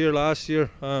goal for us here last year,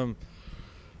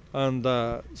 and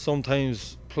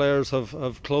sometimes players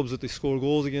have clubs that they score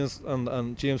goals against,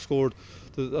 and James scored.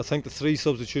 I think the 3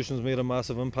 substitutions made a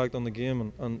massive impact on the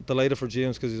game, and delighted for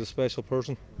James because he's a special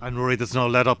person. And Rory, there's no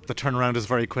let up, the turnaround is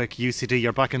very quick. UCD,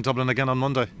 you're back in Dublin again on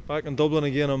Monday. Back in Dublin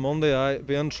again on Monday. It'd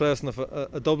be interesting if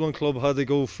a Dublin club had to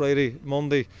go Friday,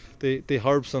 Monday, the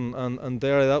Harps and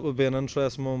Derry. That would be an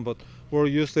interesting one, but we're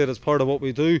used to it as part of what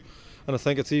we do, and I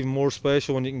think it's even more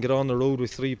special when you can get on the road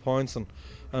with 3 points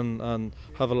and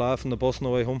have a laugh in the bus on the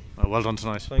way home. Well done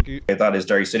tonight. Thank you. That is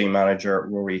Derry City manager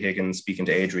Rory Higgins speaking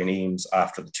to Adrian Eames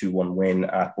after the 2-1 win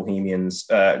at Bohemians.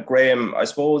 Graham, I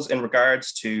suppose in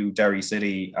regards to Derry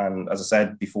City, and as I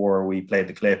said before we played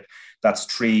the clip, that's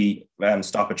 3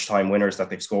 stoppage time winners that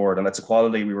they've scored, and that's a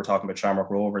quality we were talking about Shamrock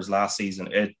Rovers last season.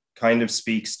 It kind of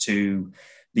speaks to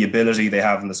the ability they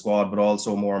have in the squad, but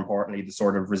also more importantly the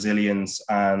sort of resilience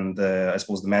and I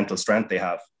suppose the mental strength they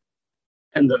have.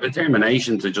 And the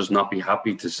determination to just not be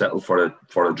happy to settle for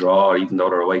a draw, even though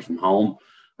they're away from home.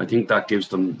 I think that gives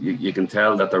them, you can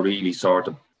tell that they're really sort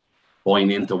of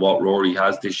buying into what Rory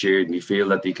has this year, and you feel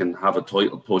that they can have a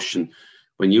title push. And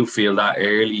when you feel that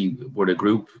early with a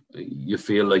group, you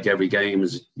feel like every game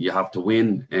is you have to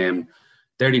win.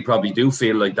 Derry probably do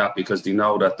feel like that because they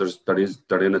know that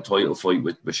they're in a title fight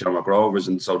with Shamrock Rovers,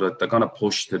 and so that they're going to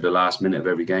push to the last minute of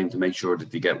every game to make sure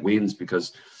that they get wins,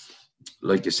 because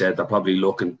like you said, they're probably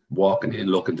walking in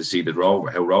looking to see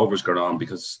how Rovers got on,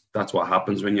 because that's what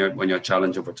happens when you're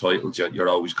challenging for titles. You're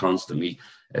always constantly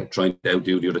trying to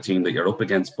outdo the other team that you're up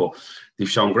against. But they've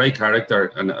shown great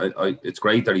character, and it's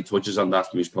great that he touches on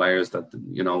that from his players, that,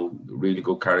 you know, really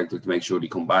good character to make sure they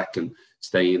come back and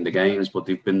stay in the games. But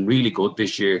they've been really good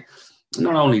this year.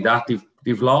 Not only that,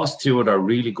 they've lost 2 of their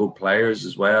really good players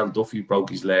as well. Duffy broke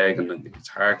his leg, and it's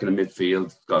Hark in the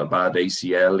midfield got a bad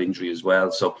ACL injury as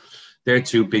well. So they're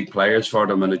 2 big players for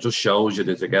them, and it just shows you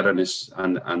the togetherness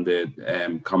and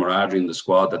the camaraderie in the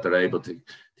squad that they're able to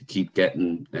keep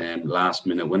getting last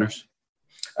minute winners.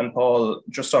 And Paul,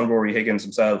 just on Rory Higgins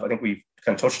himself, I think we've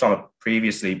kind of touched on it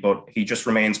previously, but he just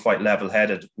remains quite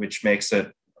level-headed, which makes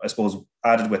it, I suppose,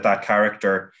 added with that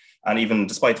character. And even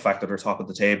despite the fact that they're top of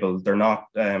the table, they're not,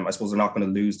 I suppose they're not going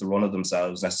to lose the run of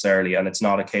themselves necessarily. And it's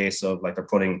not a case of like they're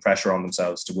putting pressure on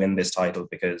themselves to win this title,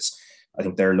 because I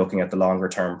think they're looking at the longer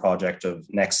term project of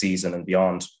next season and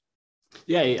beyond.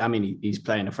 Yeah, I mean, he's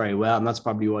playing it very well, and that's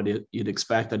probably what you'd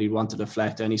expect, that he'd want to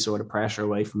deflect any sort of pressure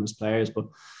away from his players. But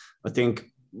I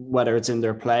think whether it's in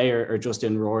their play or just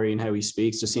in Rory and how he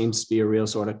speaks, there seems to be a real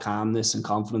sort of calmness and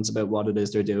confidence about what it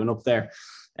is they're doing up there.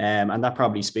 And that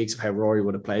probably speaks of how Rory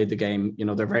would have played the game. You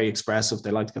know, they're very expressive.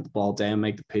 They like to get the ball down,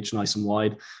 make the pitch nice and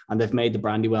wide. And they've made the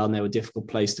Brandywell now a difficult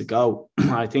place to go.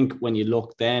 I think when you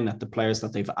look then at the players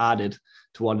that they've added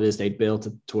to what it is they built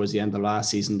towards the end of last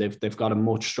season, they've got a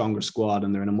much stronger squad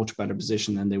and they're in a much better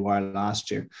position than they were last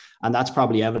year. And that's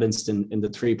probably evidenced in the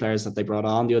 3 players that they brought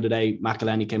on the other day.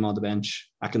 McElhenney came on the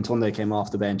bench, Akintunde came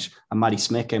off the bench, and Matty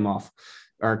Smith came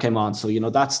on. So, you know,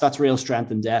 that's real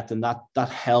strength and depth. And that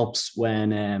helps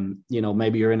when, you know,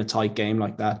 maybe you're in a tight game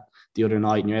like that the other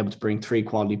night and you're able to bring 3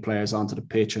 quality players onto the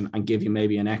pitch and give you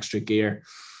maybe an extra gear.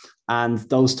 And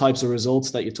those types of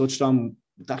results that you touched on,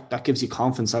 that gives you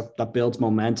confidence, that builds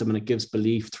momentum, and it gives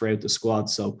belief throughout the squad.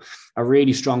 So a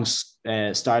really strong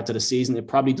start to the season. It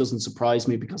probably doesn't surprise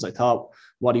me because I thought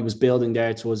what he was building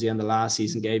there towards the end of last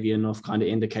season gave you enough kind of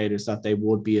indicators that they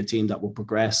would be a team that will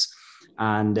progress.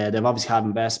 And they've obviously had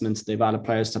investments. They've added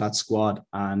players to that squad.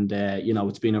 And, you know,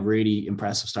 it's been a really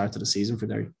impressive start to the season for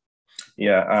Derry.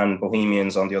 Yeah, and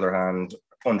Bohemians, on the other hand,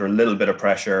 under a little bit of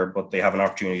pressure, but they have an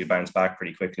opportunity to bounce back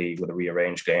pretty quickly with a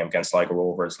rearranged game against Sligo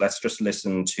Rovers. Let's just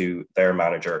listen to their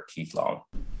manager, Keith Long.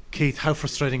 Keith, how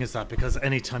frustrating is that? Because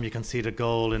anytime you concede a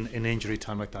goal in injury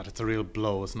time like that, it's a real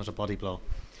blow, isn't it? A body blow.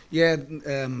 Yeah,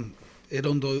 it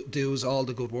undoes all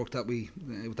the good work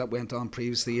that went on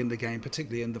previously in the game,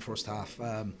 particularly in the first half.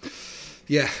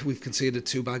 We've conceded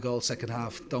 2 bad goals second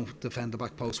half. Don't defend the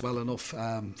back post well enough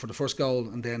for the first goal,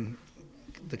 and then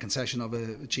the concession of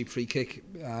a cheap free kick.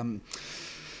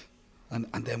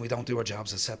 And then we don't do our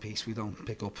jobs at set piece. We don't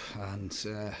pick up, and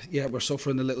we're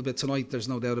suffering a little bit tonight. There's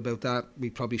no doubt about that. We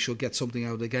probably should get something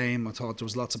out of the game. I thought there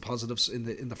was lots of positives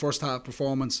in the first half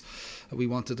performance. We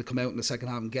wanted to come out in the second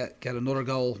half and get another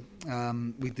goal.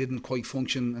 We didn't quite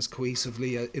function as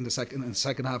cohesively in the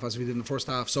second half as we did in the first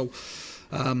half. So,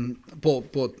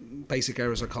 but basic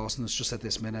errors are costing us just at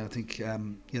this minute. I think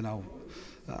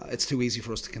it's too easy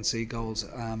for us to concede goals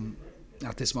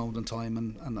at this moment in time,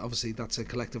 and obviously that's a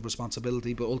collective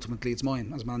responsibility, but ultimately it's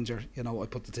mine as manager. You know, I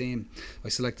put the team, I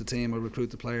select the team, I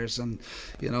recruit the players, and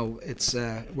you know, it's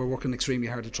we're working extremely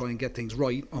hard to try and get things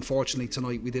right. Unfortunately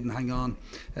tonight we didn't hang on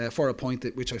for a point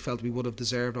which I felt we would have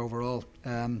deserved overall,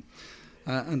 and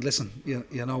listen,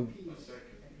 you know,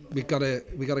 we got to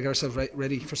get ourselves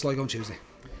ready for Sligo on Tuesday.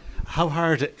 How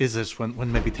hard is it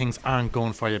when maybe things aren't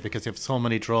going for you, because you have so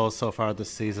many draws so far this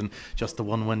season? Just the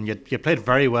one win, you played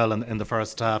very well in the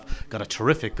first half, got a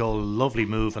terrific goal, lovely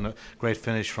move and a great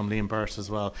finish from Liam Burt as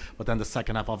well. But then the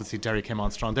second half, obviously Derry came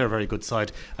on strong. They're a very good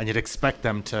side, and you'd expect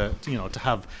them to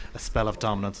have a spell of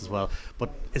dominance as well. But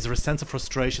is there a sense of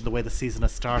frustration the way the season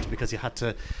has started because you had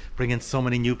to bring in so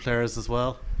many new players as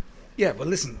well? Yeah, well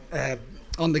listen,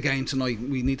 on the game tonight,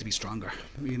 we need to be stronger.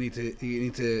 You need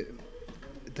to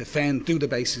defend, do the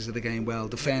basics of the game well,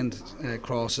 defend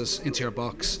crosses into your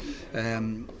box,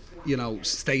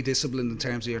 stay disciplined in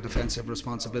terms of your defensive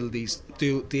responsibilities,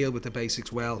 deal with the basics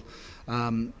well,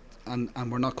 and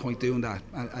we're not quite doing that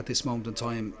at this moment in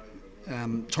time.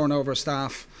 Turnover of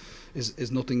staff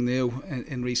is nothing new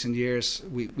in recent years.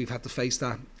 We've had to face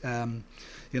that.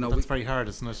 That's very hard,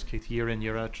 isn't it, Keith? Year in,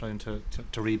 year out, trying to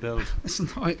rebuild. Listen,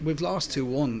 we've lost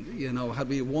 2-1. Had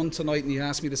we won tonight, and you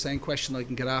asked me the same question, I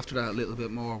can get after that a little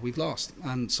bit more. We've lost,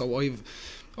 and so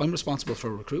I'm responsible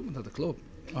for recruitment at the club.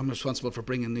 I'm responsible for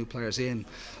bringing new players in.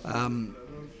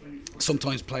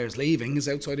 Sometimes players leaving is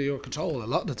outside of your control. A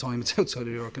lot of the time it's outside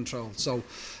of your control. So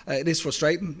it is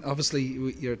frustrating. Obviously,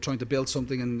 you're trying to build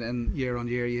something, and year on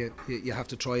year you have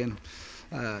to try and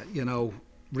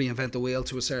reinvent the wheel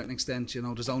to a certain extent.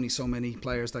 There's only so many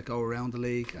players that go around the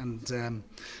league, and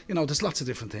there's lots of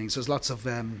different things. There's lots of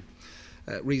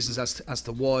reasons as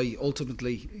to why.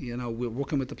 Ultimately, we're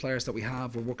working with the players that we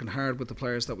have. We're working hard with the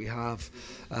players that we have.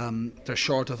 They're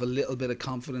short of a little bit of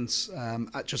confidence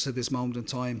just at this moment in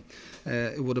time.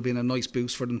 It would have been a nice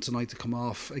boost for them tonight to come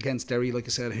off against Derry, like I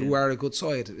said, who are a good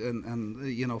side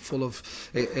and full of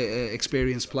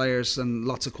experienced players and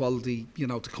lots of quality.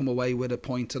 To come away with a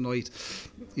point tonight,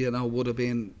 would have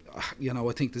been,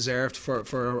 I think deserved for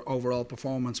our overall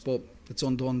performance, but it's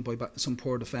undone by some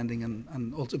poor defending,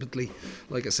 and ultimately,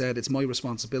 like I said, it's my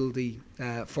responsibility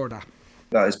for that.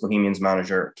 That is Bohemians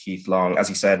manager Keith Long. As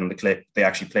he said in the clip, they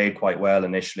actually played quite well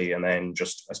initially, and then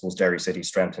just, I suppose, Derry City's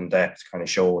strength and depth kind of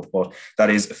showed. But that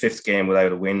is a 5th game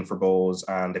without a win for Bohs,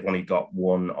 and they've only got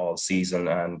 1 all season,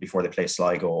 and before they play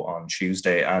Sligo on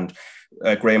Tuesday. And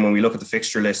Graham, when we look at the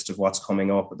fixture list of what's coming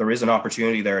up, there is an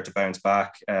opportunity there to bounce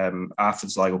back after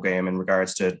the Sligo game in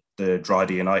regards to the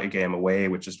Drogheda United game away,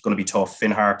 which is going to be tough.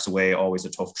 Finn Harps away, always a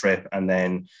tough trip, and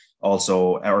then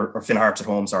also, or Finn Harps at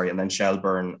home, and then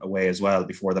Shelburne away as well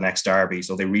before the next derby.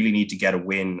 So they really need to get a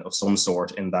win of some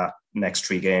sort in that next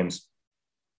 3 games.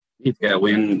 Need to get a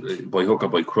win by hook or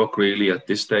by crook, really, at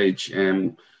this stage.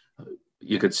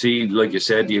 You could see, like you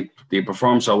said, they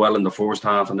perform so well in the first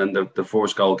half, and then the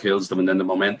first goal kills them, and then the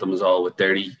momentum is all with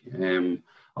Derry.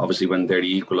 Obviously, when Derry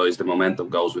equalise, the momentum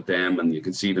goes with them, and you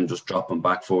can see them just dropping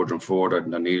back further and further,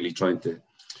 and they're nearly trying to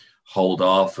hold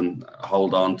off and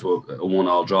hold on to a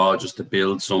 1-1 draw just to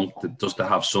build something, just to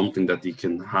have something that they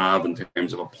can have in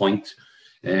terms of a point.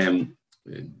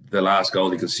 The last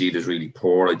goal they conceded is really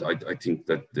poor. I think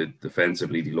that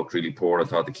defensively they looked really poor. I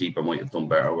thought the keeper might have done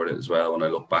better with it as well when I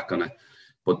look back on it.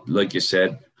 But like you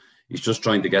said, he's just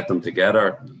trying to get them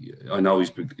together. I know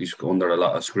he's under a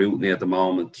lot of scrutiny at the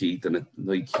moment, Keith, and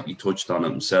like he touched on it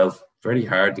himself. Very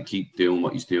hard to keep doing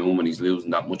what he's doing when he's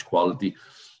losing that much quality.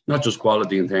 Not just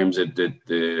quality in terms of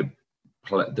the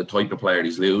type of player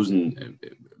he's losing,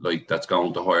 like that's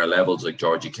going to higher levels like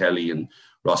Georgie Kelly and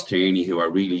Ross Tierney, who are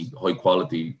really high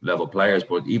quality level players,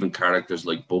 but even characters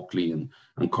like Buckley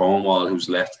and Cornwall, who's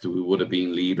left, who would have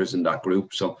been leaders in that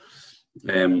group. So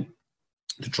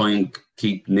to try and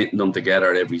keep knitting them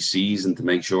together every season to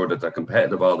make sure that they're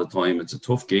competitive all the time, it's a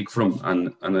tough gig for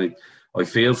them. And I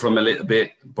feel for him a little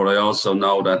bit, but I also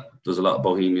know that there's a lot of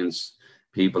Bohemians,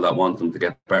 people that want them to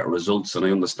get better results, and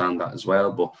I understand that as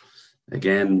well. But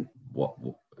again,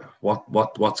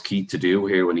 what's key to do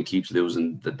here when he keeps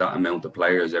losing that amount of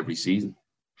players every season?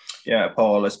 Yeah,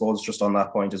 Paul, I suppose just on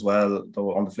that point as well,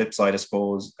 though, on the flip side, I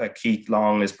suppose Keith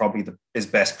Long is probably his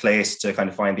best place to kind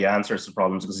of find the answers to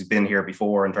problems, because he's been here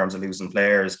before in terms of losing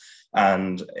players,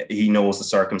 and he knows the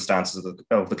circumstances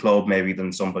of the club maybe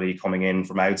than somebody coming in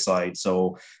from outside.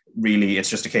 So really it's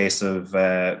just a case of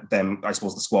them, I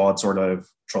suppose the squad sort of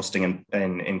trusting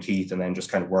in Keith and then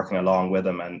just kind of working along with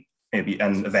him, and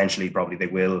eventually probably they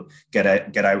will get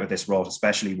out of this rut,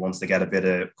 especially once they get a bit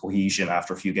of cohesion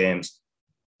after a few games.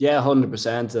 Yeah,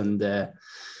 100%. And,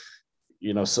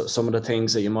 some of the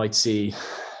things that you might see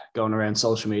going around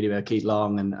social media about Keith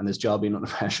Long and his job being under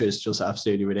pressure is just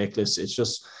absolutely ridiculous. It's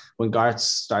just when Garth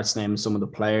starts naming some of the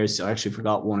players, I actually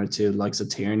forgot one or two, like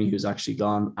Tierney, who's actually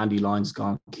gone, Andy Lyon's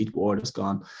gone, Keith Ward has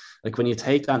gone. Like when you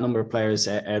take that number of players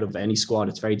out of any squad,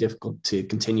 it's very difficult to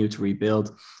continue to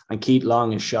rebuild. And Keith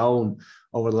Long has shown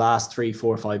over the last 3,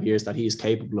 4, 5 years that he is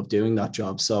capable of doing that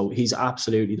job. So he's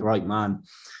absolutely the right man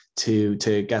to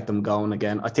get them going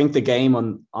again. I think the game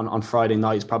on Friday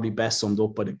night is probably best summed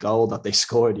up by the goal that they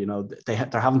scored. They're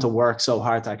having to work so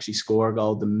hard to actually score a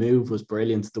goal. The move was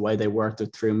brilliant, the way they worked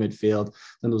it through midfield.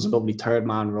 Then there was a lovely third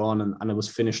man run and it was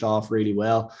finished off really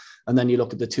well. And then you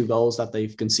look at the 2 goals that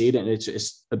they've conceded, and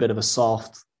it's a bit of a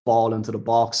soft ball into the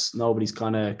box. Nobody's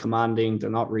kind of commanding.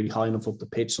 They're not really high enough up the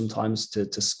pitch sometimes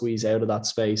to squeeze out of that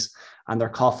space, and they're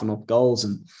coughing up goals.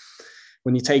 And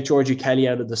when you take Georgie Kelly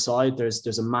out of the side,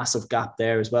 there's a massive gap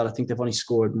there as well. I think they've only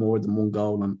scored more than 1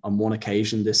 goal on one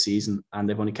occasion this season, and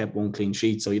they've only kept 1 clean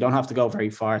sheet. So you don't have to go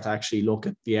very far to actually look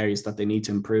at the areas that they need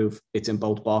to improve. It's in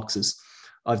both boxes.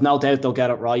 I've no doubt they'll get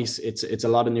it right. It's a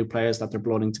lot of new players that they're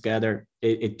blooding together.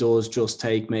 It does just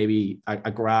take maybe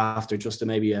a graft or just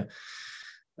maybe a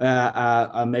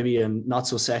not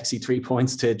so sexy 3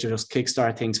 points to just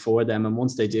kickstart things for them. And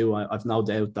once they do, I've no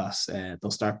doubt that they'll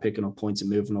start picking up points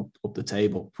and moving up the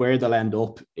table. Where they'll end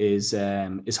up is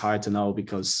hard to know,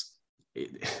 because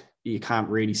you can't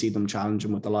really see them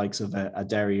challenging with the likes of a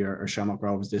Derry or Shamrock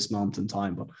Rovers this moment in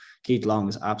time. But Keith Long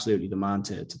is absolutely the man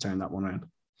to turn that one around.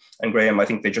 And Graham, I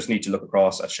think they just need to look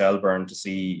across at Shelbourne to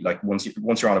see, like, once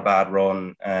you're on a bad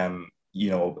run,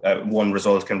 one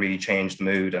result can really change the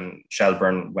mood. And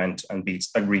Shelbourne went and beat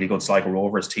a really good Sligo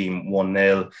Rovers team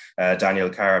 1-0, Daniel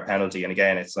Carr penalty. And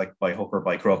again, it's like by hook or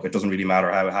by crook. It doesn't really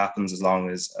matter how it happens as long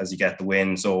as you get the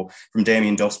win. So from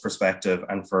Damien Duff's perspective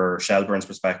and for Shelbourne's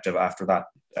perspective, after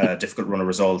that difficult run of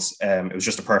results, it was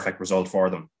just a perfect result for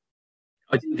them.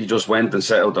 I think they just went and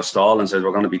set out their stall and said,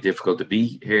 we're going to be difficult to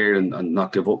beat here and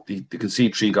not give up. They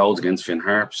conceded 3 goals against Finn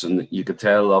Harps, and you could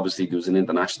tell, obviously, there was an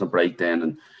international break then.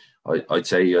 And I'd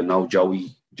say I know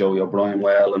Joey O'Brien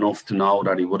well enough to know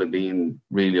that he would have been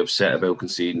really upset about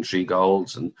conceding 3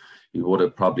 goals, and he would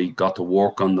have probably got to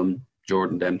work on them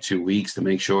during them 2 weeks to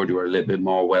make sure they were a little bit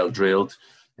more well drilled,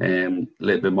 a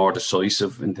little bit more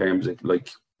decisive in terms of, like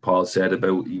Paul said,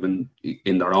 about even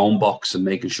in their own box and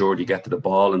making sure they get to the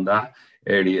ball in that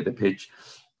area of the pitch.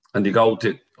 And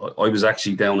I was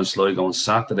actually down in Sligo on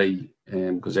Saturday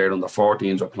because they're under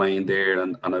 14s were playing there,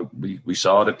 and we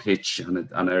saw the pitch, and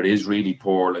it is really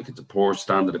poor. Like, it's a poor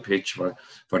standard of pitch for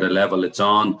the level it's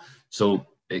on. So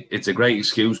it's a great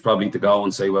excuse probably to go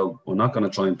and say, well, we're not going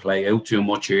to try and play out too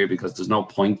much here because there's no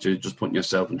point to just putting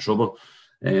yourself in trouble.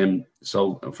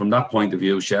 So from that point of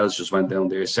view, Shells just went down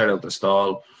there, set out the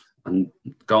stall, and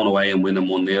going away and winning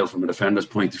 1-0 from a defender's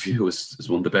point of view is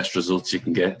one of the best results you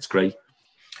can get. It's great.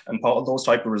 And Paul, those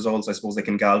type of results, I suppose they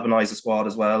can galvanise the squad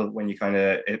as well when you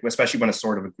especially when it's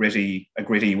sort of a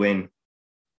gritty win.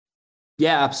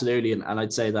 Yeah, absolutely. And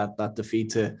I'd say that defeat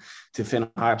to Finn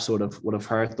Harps would have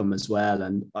hurt them as well.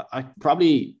 And I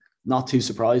probably not too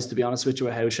surprised, to be honest with you,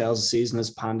 with how Shels' season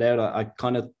has panned out. I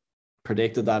kind of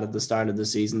predicted that at the start of the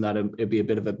season, that it'd be a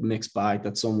bit of a mixed bag,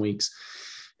 that some weeks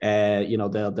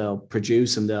they'll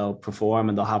produce and they'll perform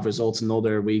and they'll have results, and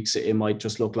other weeks it might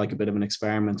just look like a bit of an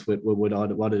experiment with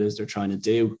what it is they're trying to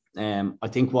do. I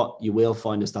think what you will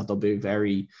find is that they'll be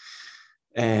very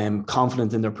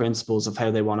confident in their principles of how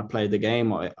they want to play the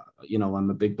game. I'm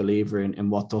a big believer in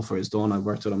what Duffer has done. I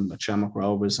worked with him at Shamrock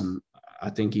Rovers, and I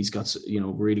think he's got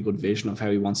really good vision of how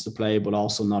he wants to play, but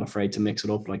also not afraid to mix it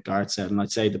up, like Garth said. And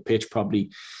I'd say the pitch probably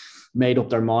made up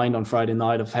their mind on Friday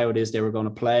night of how it is they were going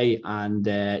to play. And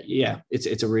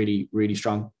it's a really, really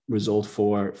strong result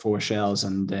for Shels,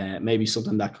 and maybe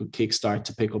something that could kickstart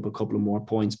to pick up a couple of more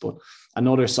points. But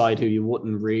another side who you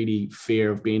wouldn't really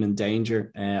fear of being in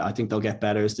danger, I think they'll get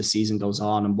better as the season goes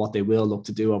on, and what they will look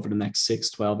to do over the next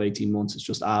 6, 12, 18 months is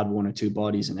just add 1 or 2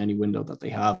 bodies in any window that they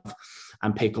have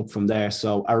and pick up from there.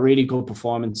 So a really good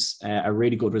performance, a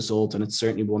really good result, and it's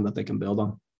certainly one that they can build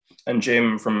on. And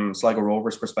Jim, from Sligo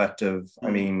Rovers' perspective, I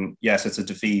mean, yes, it's a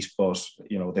defeat, but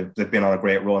they've been on a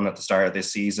great run at the start of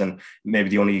this season. Maybe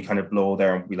the only kind of blow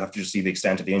there, we'll have to just see the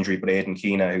extent of the injury, but Aidan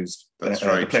Keena, who's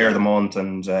the player of the month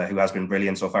and who has been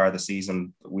brilliant so far this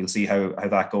season, we'll see how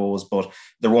that goes. But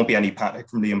there won't be any panic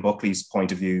from Liam Buckley's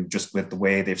point of view, just with the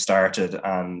way they've started,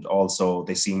 and also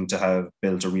they seem to have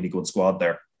built a really good squad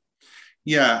there.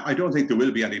 Yeah, I don't think there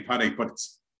will be any panic, but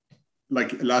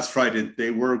like last Friday, they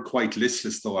were quite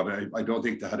listless, though. And I don't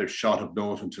think they had a shot of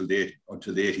note until the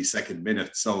 82nd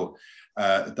minute. So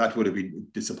that would have been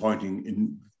disappointing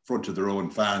in front of their own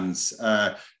fans.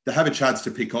 They have a chance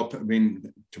to pick up,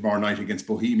 tomorrow night against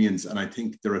Bohemians, and I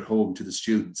think they're at home to the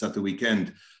Students at the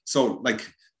weekend. So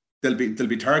they'll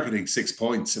be targeting 6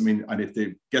 points. And if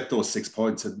they get those 6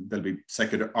 points, they'll be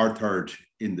second or third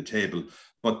in the table.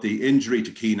 But the injury to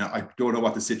Keena, I don't know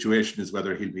what the situation is,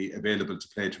 whether he'll be available to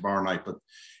play tomorrow night. But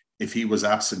if he was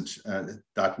absent,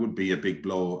 that would be a big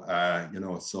blow,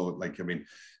 So,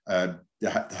 they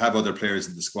have other players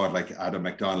in the squad like Adam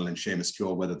McDonnell and Seamus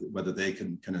Keogh, whether they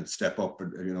can kind of step up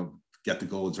and, get the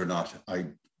goals or not, I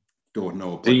don't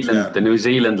know. But, the New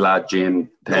Zealand lad, Jim.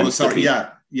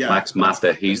 Max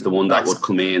Mata, he's the one that would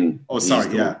come in. Oh,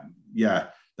 sorry, yeah,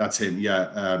 that's him,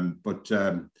 yeah.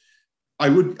 I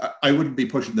wouldn't be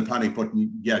pushing the panic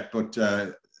button yet, but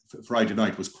Friday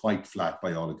night was quite flat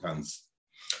by all accounts.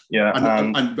 Yeah,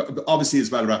 and obviously as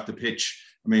well, wrap the pitch.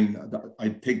 I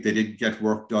think they did get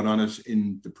work done on it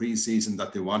in the pre-season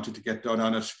that they wanted to get done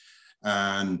on it,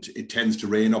 and it tends to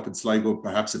rain up in Sligo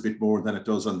perhaps a bit more than it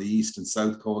does on the east and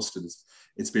south coast, and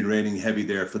it's been raining heavy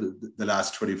there for the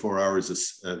last 24 hours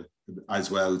as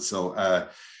well. So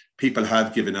people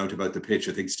have given out about the pitch.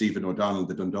 I think Stephen O'Donnell,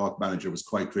 the Dundalk manager, was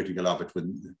quite critical of it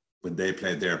when they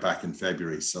played there back in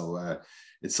February. So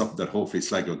it's something that hopefully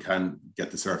Sligo can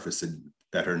get the surface in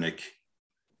better nick.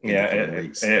 Yeah,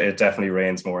 it definitely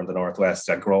rains more in the northwest.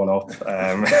 Growing up,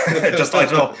 I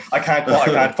don't know. I can't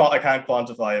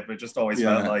quantify it, but it just always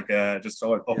felt like just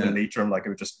up in Leitrim, like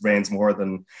it just rains more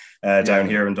than down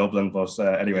here in Dublin. But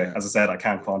anyway, as I said, I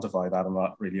can't quantify that. I'm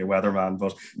not really a weatherman.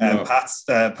 But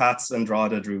Pats and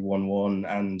Drogheda drew 1-1,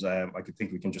 and I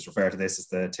think we can just refer to this as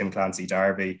the Tim Clancy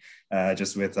derby,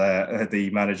 just with the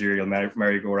managerial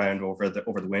merry-go-round over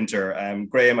the winter.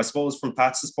 Graham, I suppose from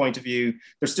Pats' point of view,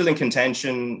 they're still in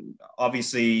contention.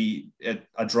 Obviously,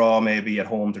 a draw maybe at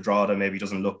home to Drogheda maybe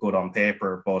doesn't look good on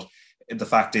paper, but the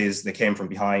fact is they came from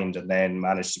behind and then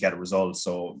managed to get a result.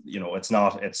 So it's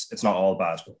not all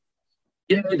bad.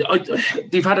 Yeah,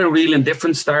 they've had a real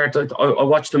indifferent start. I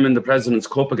watched them in the President's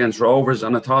Cup against Rovers,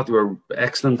 and I thought they were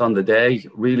excellent on the day,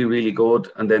 really, really good.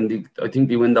 And then I think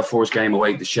they win their first game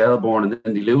away to Shelbourne, and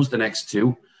then they lose the next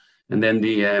two, and then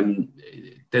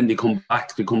they come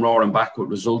back, they come roaring back with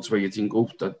results where you think,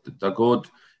 they're good.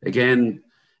 Again,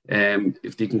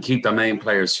 if they can keep their main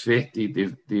players fit,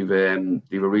 they've a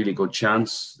really good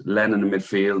chance. Lennon in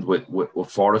midfield with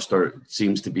Forrester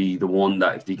seems to be the one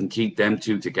that if they can keep them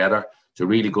two together, it's a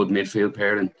really good midfield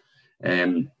pairing.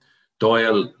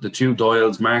 Doyle, the two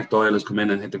Doyles, Mark Doyle has come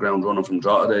in and hit the ground running from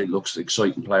Drogheda. Looks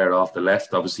exciting player off the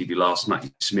left. Obviously, they lost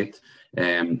Matty Smith,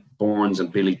 Burns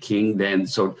and Billy King then.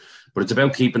 But it's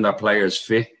about keeping their players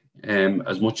fit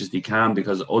as much as they can,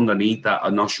 because underneath that,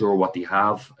 I'm not sure what they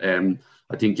have.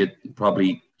 I think it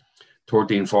probably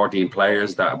 13, 14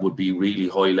 players that would be really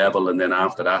high level, and then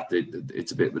after that,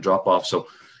 it's a bit of a drop off. So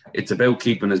it's about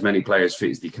keeping as many players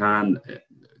fit as they can.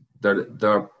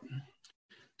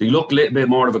 They look a little bit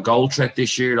more of a goal threat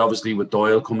this year, obviously with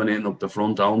Doyle coming in up the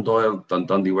front, Owen Doyle,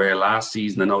 than they were last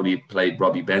season. I know they played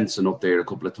Robbie Benson up there a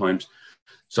couple of times.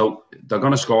 So they're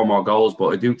going to score more goals, but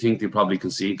I do think they probably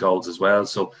concede goals as well.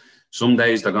 So some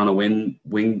days they're going to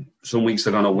win. Some weeks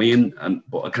they're going to win,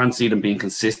 but I can't see them being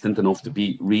consistent enough to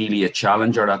be really a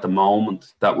challenger at the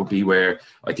moment. That would be where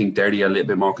I think Derry are a little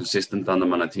bit more consistent on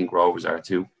them, and I think Rovers are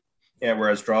too. Yeah,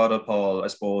 whereas Drogheda, Paul, I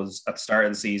suppose at the start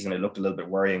of the season, it looked a little bit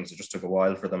worrying. So it just took a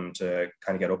while for them to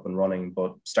kind of get up and running.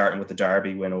 But starting with the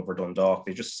Derby win over Dundalk,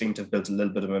 they just seem to have built a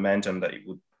little bit of momentum that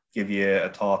would give you a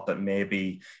thought that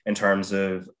maybe in terms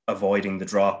of avoiding the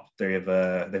drop, they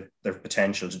have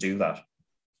potential to do that.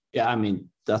 Yeah, I mean,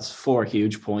 that's 4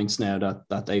 huge points now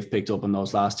that they've picked up in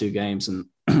those last 2 games. And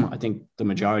I think the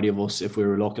majority of us, if we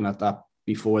were looking at that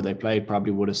before they played,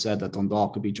 probably would have said that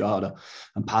Dundalk could be Drogheda,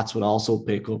 and Pats would also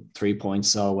pick up 3 points.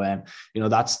 So,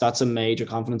 that's a major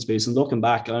confidence boost. And looking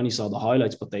back, I only saw the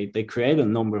highlights, but they created a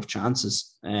number of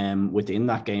chances within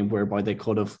that game whereby they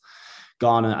could have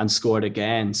gone and scored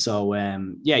again. So,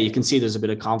 you can see there's a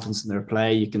bit of confidence in their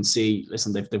play. You can see,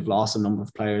 listen, they've lost a number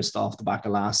of players off the back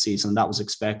of last season. That was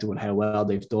expected with how well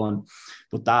they've done.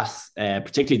 But that,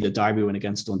 particularly the Derby win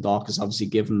against Dundalk, has obviously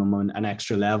given them an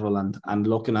extra level. And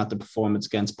looking at the performance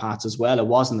against Pats as well, it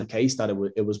wasn't the case that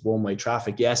it was one-way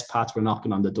traffic. Yes, Pats were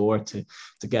knocking on the door to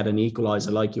get an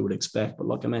equaliser like you would expect. But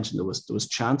like I mentioned, there was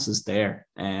chances there.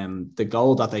 The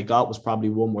goal that they got was probably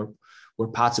one where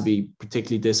Pats would be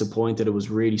particularly disappointed. It was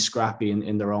really scrappy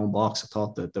in their own box. I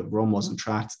thought that the run wasn't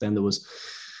tracked. Then there was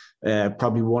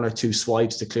probably 1 or 2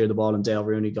 swipes to clear the ball, and Dale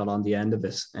Rooney got on the end of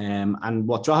it. And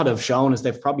what Drogheda have shown is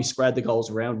they've probably spread the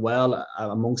goals around well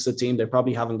amongst the team. They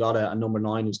probably haven't got a number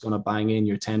 9 who's going to bang in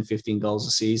your 10, 15 goals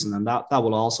a season, and that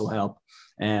will also help.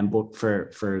 But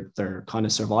for their kind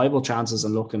of survival chances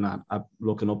and looking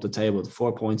up the table, the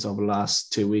 4 points over the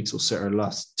last 2 weeks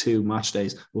last 2 match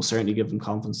days will certainly give them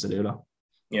confidence to do that.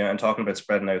 Yeah, and talking about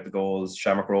spreading out the goals,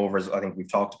 Shamrock Rovers, I think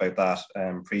we've talked about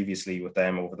that previously with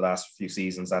them over the last few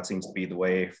seasons. That seems to be the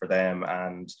way for them.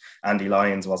 And Andy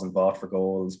Lyons wasn't bought for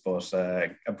goals, but a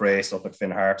brace up at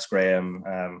Finn Harps, Graham,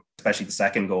 especially the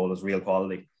second goal, is real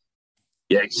quality.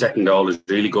 Yeah, second goal is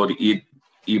really good.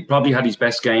 He probably had his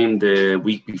best game the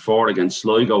week before against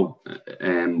Sligo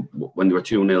when they were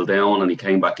 2-0 down, and he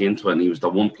came back into it, and he was the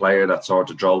one player that sort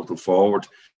of drove them forward,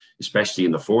 especially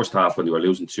in the first half when they were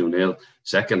losing 2-0.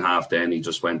 Second half, then he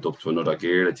just went up to another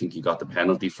gear. I think he got the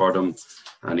penalty for them,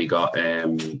 and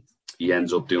he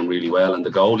ends up doing really well. And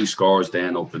the goal he scores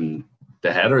then up in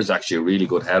the header is actually a really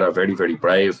good header, very, very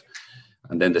brave.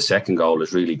 And then the second goal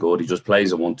is really good. He just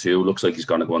plays a 1-2. Looks like he's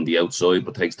going to go on the outside,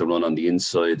 but takes the run on the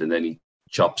inside, and then he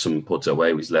chops him and puts it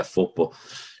away with his left foot. But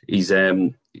he's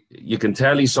you can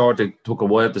tell he sort of took a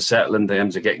while to settle in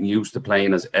terms of getting used to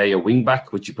playing as a wing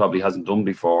back, which he probably hasn't done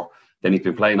before. Then he's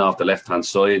been playing off the left hand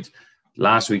side.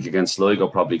 Last week against Sligo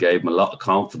probably gave him a lot of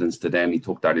confidence to them. He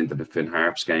took that into the Finn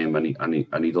Harps game, and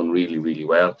he done really, really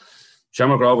well.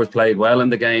 Shamrock Rovers played well in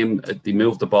the game. They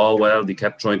moved the ball well. They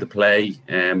kept trying to play,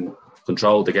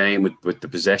 controlled the game with the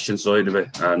possession side of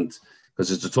it, and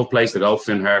because it's a tough place to go,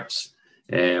 Finn Harps.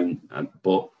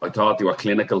 But I thought they were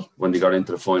clinical when they got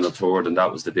into the final third, and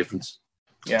that was the difference.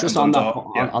 Yeah, just on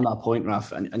that point,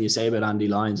 Raf, and you say about Andy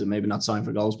Lyons and maybe not signing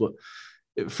for goals, but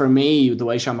for me, the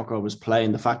way Shamrock Rovers play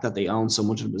and the fact that they own so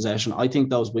much of the possession, I think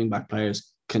those wing-back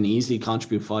players can easily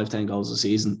contribute 5-10 goals a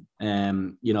season.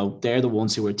 They're the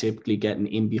ones who are typically getting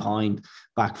in behind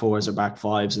back fours or back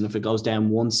fives, and if it goes down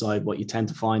one side, what you tend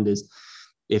to find is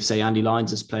if, say, Andy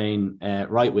Lyons is playing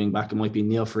right wing-back, it might be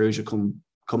Neil Ferrugia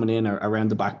coming in or around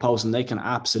the back post, and they can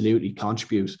absolutely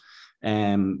contribute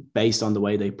based on the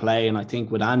way they play. And I think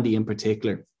with Andy in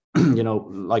particular,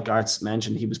 like Arts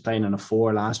mentioned, he was playing in a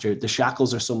 4 last year. The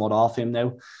shackles are somewhat off him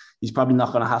now. He's probably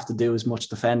not going to have to do as much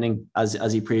defending as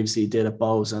he previously did at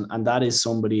Bows. And that is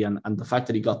somebody, and the fact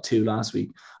that he got 2 last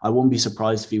week, I wouldn't be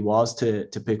surprised if he was to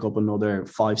pick up another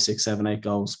 5, 6, 7, 8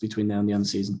 goals between now and the end of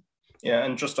the season. Yeah,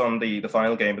 and just on the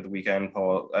final game of the weekend,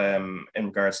 Paul, in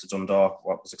regards to Dundalk,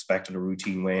 what was expected a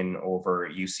routine win over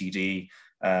UCD.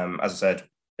 As I said,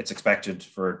 it's expected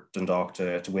for Dundalk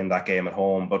to win that game at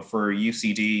home. But for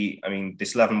UCD, I mean, they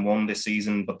still haven't won this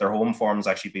season, but their home form has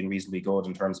actually been reasonably good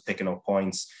in terms of picking up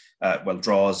points,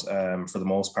 draws for the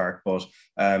most part. But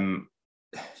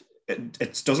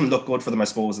it doesn't look good for them, I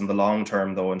suppose, in the long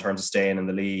term, though, in terms of staying in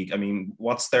the league. I mean,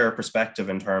 what's their perspective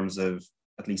in terms of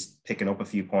at least picking up a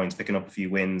few points, picking up a few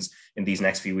wins in these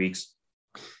next few weeks?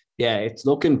 Yeah, it's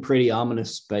looking pretty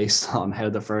ominous based on how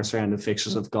the first round of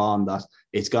fixtures have gone, that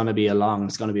it's going to be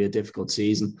a difficult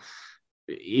season.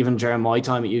 even during my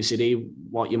time at UCD,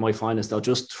 what you might find is they'll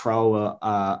just throw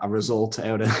a result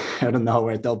out of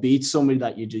nowhere. They'll beat somebody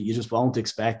that you just won't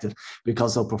expect it,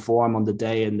 because they'll perform on the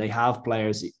day, and they have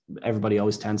players. Everybody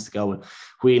always tends to go with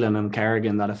Whelan and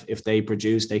Kerrigan, that if they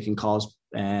produce, they can cause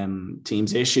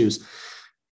teams issues.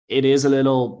 It is a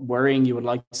little worrying. You would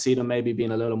like to see them maybe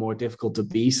being a little more difficult to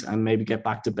beat, and maybe get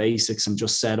back to basics and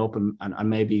just set up and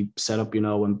maybe set up,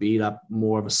 and be that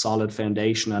more of a solid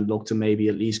foundation, and look to maybe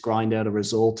at least grind out a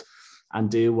result and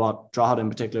do what Drogheda in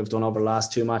particular have done over the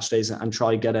last 2 match days, and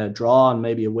try get a draw and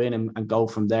maybe a win and go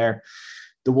from there.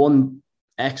 The one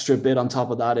extra bit on top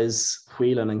of that is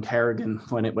Whelan and Kerrigan.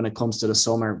 When it comes to the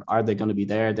summer, are they going to be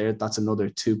there? That's another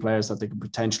 2 players that they could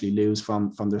potentially lose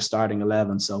from their starting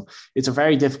 11. So it's a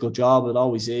very difficult job. It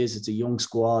always is. It's a young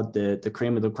squad. The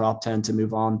cream of the crop tend to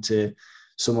move on to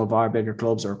some of our bigger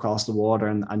clubs or across the water,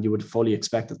 and you would fully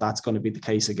expect that that's going to be the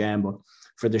case again. But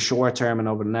for the short term and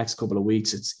over the next couple of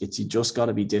weeks, it's you just got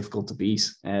to be difficult to beat.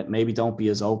 Maybe don't be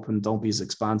as open, don't be as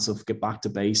expansive, get back to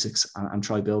basics and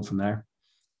try build from there.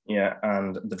 Yeah,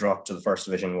 and the drop to the First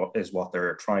Division is what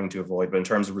they're trying to avoid. But in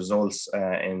terms of results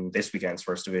in this weekend's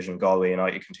First Division, Galway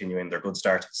United continuing their good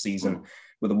start to the season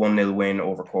with a 1-0 win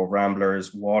over Cove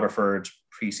Ramblers. Waterford,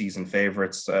 pre-season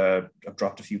favourites, have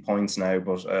dropped a few points now,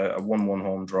 but a 1-1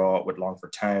 home draw with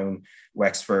Longford Town.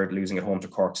 Wexford losing at home to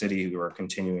Cork City, who are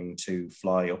continuing to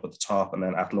fly up at the top, and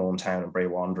then Athlone Town and Bray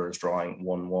Wanderers drawing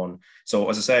 1-1. So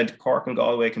as I said, Cork and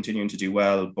Galway continuing to do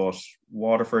well, but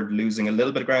Waterford losing a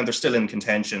little bit of ground. They're still in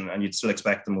contention, and you'd still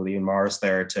expect them with Ian Morris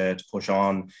there to push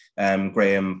on,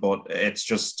 Graham, but it's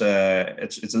just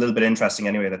it's a little bit interesting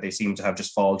anyway that they seem to have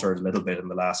just faltered a little bit in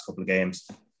the last couple of games.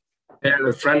 Yeah,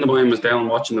 a friend of mine was down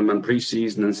watching them in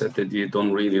pre-season and said that they had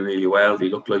done really, really well. They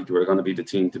looked like they were going to be the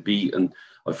team to beat, and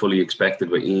I fully expected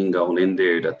with Ian going in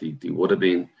there that they would have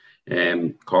been.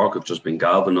 Cork have just been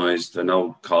galvanised. I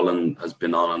know Colin has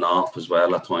been on and off as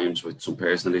well at times with some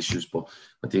personal issues, but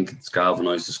I think it's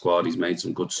galvanised the squad. He's made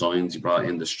some good signs. He brought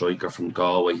in the striker from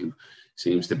Galway, who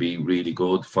seems to be really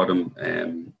good for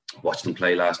them. Watched them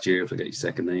play last year, I forget his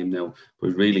second name now,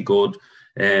 but really good.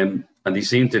 And they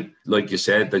seem to, like you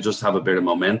said, they just have a bit of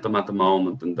momentum at the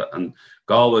moment, and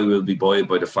Galway will be buoyed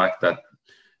by the fact that,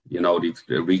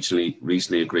 they've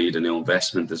recently agreed a new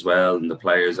investment as well, and the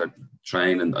players are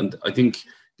training. And I think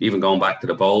even going back to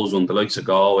the Bowls one, the likes of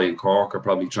Galway and Cork are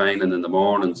probably training in the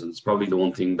mornings, and it's probably the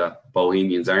one thing that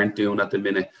Bohemians aren't doing at the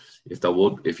minute.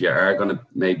 If you are going to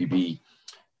maybe be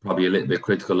probably a little bit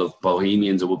critical of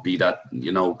Bohemians, it would be that,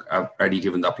 are they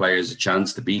giving their players a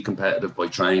chance to be competitive by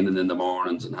training in the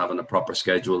mornings and having a proper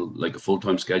schedule, like a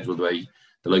full-time schedule, the way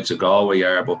the likes of Galway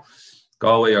are. But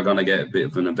Galway are going to get a bit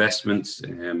of an investment,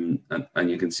 and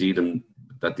you can see them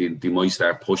that they might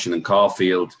start pushing in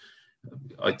Caulfield.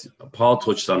 Paul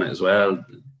touched on it as well.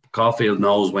 Caulfield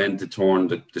knows when to turn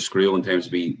the screw in terms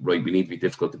of we need to be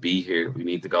difficult to be here. We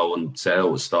need to go and set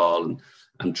out a stall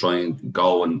and try and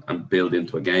go and build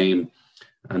into a game.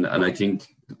 And I think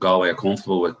Galway are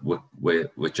comfortable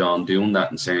with John doing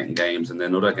that in certain games, and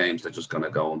then other games they're just going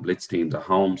to go and blitz teams at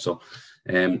home. So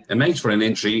it makes for an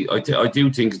intrigue. I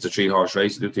do think it's a 3-horse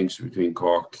race. I do think it's between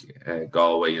Cork,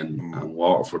 Galway and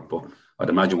Waterford, but I'd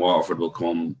imagine Waterford will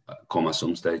come at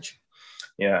some stage.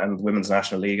 Yeah, and the Women's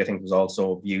National League, I think, was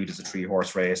also viewed as a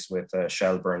 3-horse race with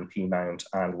Shelburne, Peamount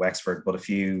and Wexford. But a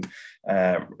few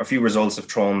results have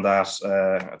thrown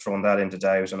that into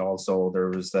doubt. And also there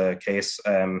was the case,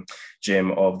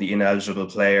 Jim, of the ineligible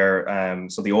player.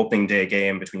 So the opening day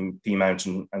game between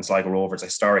Peamount and Sligo Rovers, a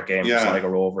historic game for Sligo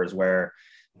Rovers, where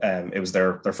it was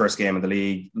their first game in the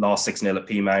league, lost 6-0 at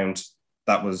Peamount.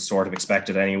 That was sort of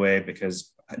expected anyway,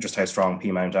 because just how strong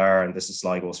Peamount are, and this is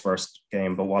Sligo's first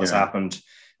game. But what has happened,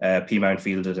 Peamount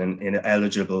fielded an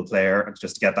ineligible player,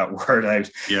 just to get that word out,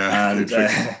 and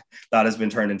that has been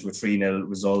turned into a 3-0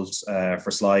 result for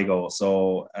Sligo.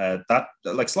 So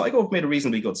Sligo have made a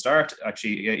reasonably good start,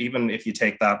 actually, even if you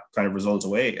take that kind of result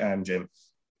away, Jim.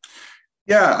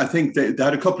 Yeah, I think they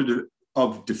had a couple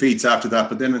of defeats after that,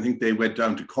 but then I think they went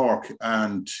down to Cork,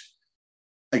 and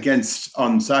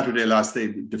on Saturday last, they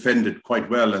defended quite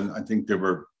well, and I think they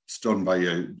were stunned by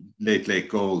a late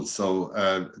goal. So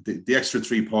the extra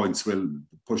 3 points will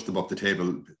push them up the table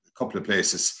a couple of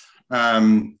places.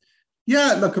 Hopefully,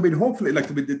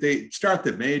 the start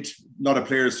they've made, a lot of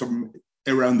players from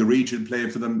around the region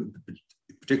playing for them,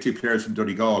 particularly players from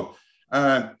Donegal.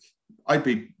 I'd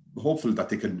be hopeful that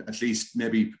they can at least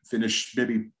maybe finish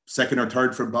second or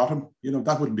third from bottom.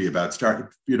 That wouldn't be a bad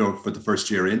start, for the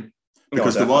first year in.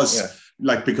 Because there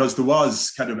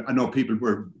was kind of, I know people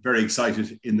were very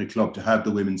excited in the club to have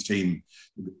the women's team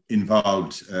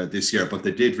involved this year, but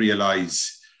they did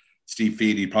realise Steve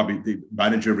Feely, probably the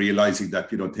manager, realising that,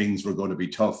 things were going to be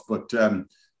tough. But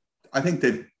I think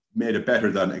they've made it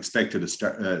better than expected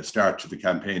a start to the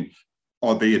campaign,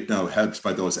 albeit now helped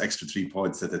by those extra 3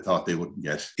 points that they thought they wouldn't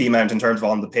get. The amount in terms of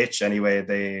on the pitch, anyway,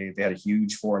 they had a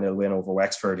huge 4-0 win over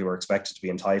Wexford, who were expected to be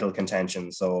in title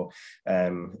contention. So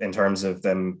in terms of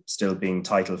them still being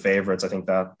title favourites, I think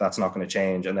that's not going to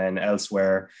change. And then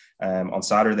elsewhere, on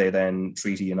Saturday, then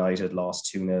Treaty United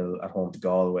lost 2-0 at home to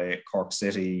Galway. Cork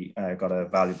City got a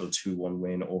valuable 2-1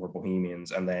 win over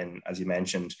Bohemians. And then, as you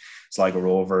mentioned, Sligo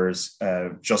Rovers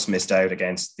just missed out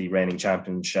against the reigning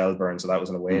champion Shelburne. So that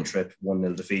was an away trip,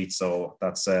 1-0 defeat. So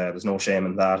that's there's no shame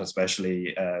in that,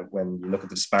 especially when you look at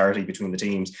the disparity between the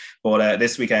teams. But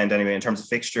this weekend, anyway, in terms of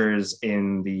fixtures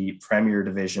in the Premier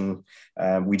Division,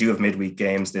 we do have midweek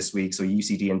games this week. So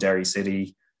UCD and Derry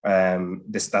City.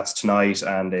 That's tonight,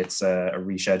 and it's a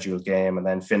rescheduled game. And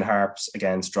then Finn Harps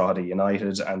against Drogheda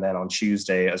United, and then on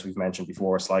Tuesday, as we've mentioned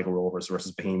before, Sligo Rovers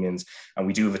versus Bohemians. And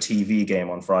we do have a TV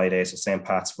game on Friday, so St.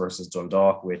 Pat's versus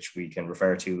Dundalk, which we can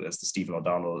refer to as the Stephen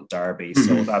O'Donnell Derby.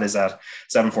 So that is at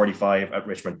 7:45 at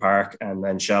Richmond Park. And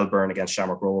then Shelburne against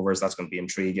Shamrock Rovers, that's going to be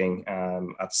intriguing.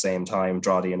 At the same time,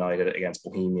 Drogheda United against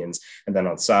Bohemians. And then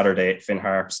on Saturday, Finn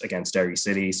Harps against Derry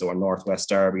City, so a Northwest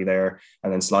Derby there.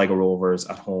 And then Sligo Rovers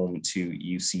at home to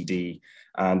UCD.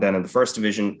 And then in the first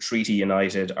division, Treaty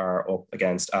United are up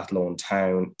against Athlone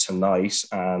Town tonight.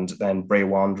 And then Bray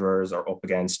Wanderers are up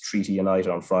against Treaty United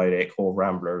on Friday. Cove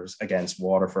Ramblers against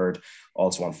Waterford,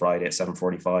 also on Friday at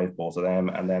 7:45, both of them.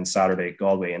 And then Saturday,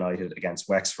 Galway United against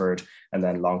Wexford, and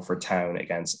then Longford Town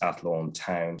against Athlone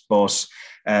Town. But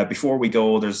before we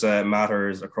go, there's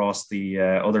matters across the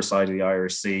other side of the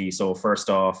Irish Sea. So first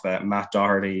off, Matt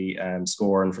Doherty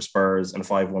scoring for Spurs in a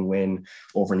 5-1 win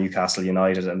over Newcastle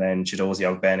United. And then Chidozie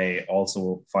Ogbene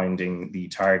also finding the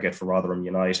target for Rotherham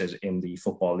United in the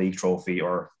Football League trophy,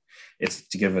 or it's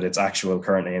to give it its actual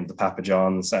current name, the Papa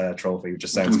John's trophy, which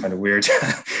just sounds kind of weird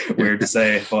to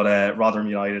say. But Rotherham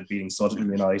United beating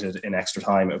Sutton United in extra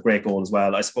time, a great goal as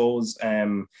well. I suppose,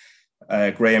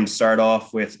 Graham, to start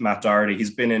off with Matt Doherty,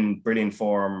 he's been in brilliant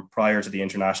form prior to the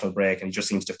international break, and he just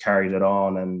seems to have carried it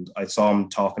on. And I saw him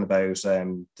talking about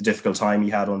the difficult time he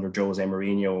had under Jose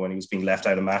Mourinho when he was being left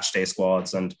out of match day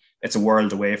squads, and it's a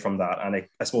world away from that. And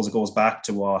I suppose it goes back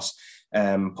to what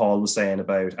Paul was saying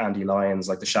about Andy Lyons,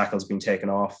 like the shackles being taken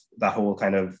off, that whole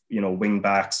kind of, wing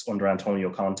backs under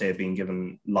Antonio Conte being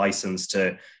given license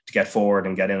to get forward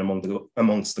and get in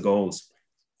amongst the goals.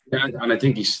 Yeah, and I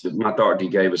think Matt Doherty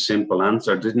gave a simple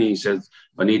answer, didn't he? He said,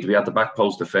 I need to be at the back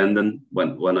post defending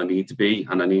when I need to be,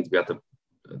 and I need to be at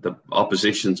the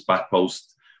opposition's back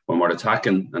post when we're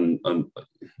attacking. And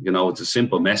it's a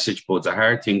simple message, but it's a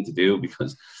hard thing to do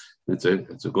because it's a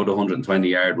good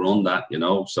 120-yard run, that,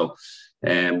 So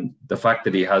the fact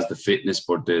that he has the fitness,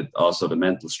 but also the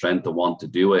mental strength to want to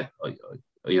do it,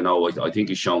 I think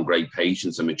he's shown great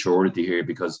patience and maturity here,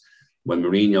 because when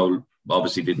Mourinho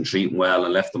obviously didn't treat him well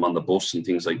and left him on the bus and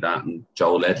things like that, and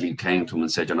Joe Ledley came to him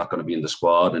and said, you're not going to be in the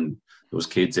squad, and there was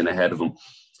kids in ahead of him,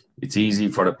 it's easy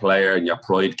for the player, and your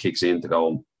pride kicks in to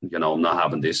go, I'm not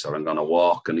having this, or I'm going to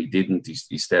walk. And he didn't.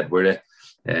 He stayed with it.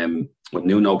 When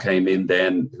Nuno came in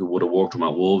then, who would have worked him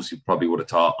at Wolves, he probably would have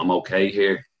thought, I'm okay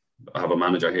here, I have a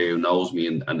manager here who knows me,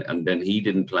 and then he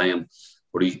didn't play him.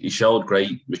 But he showed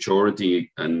great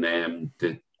maturity, and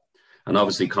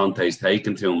obviously Conte's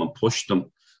taken to him and pushed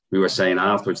him. We were saying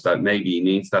afterwards that maybe he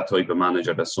needs that type of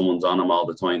manager, that someone's on him all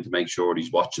the time to make sure he's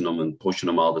watching him and pushing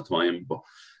him all the time. But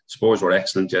Spurs were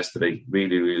excellent yesterday,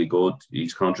 really, really good.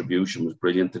 His contribution was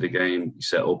brilliant to the game. He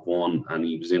set up one, and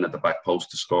he was in at the back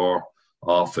post to score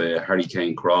off a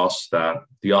Hurricane cross that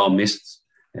they all missed.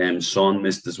 Son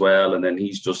missed as well, and then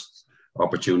he's just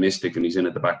opportunistic, and he's in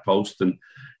at the back post.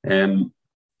 And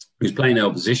he's playing out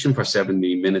of position for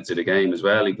 70 minutes of the game as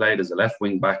well. He played as a left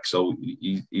wing back, so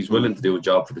he's willing to do a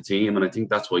job for the team. And I think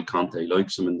that's why Conte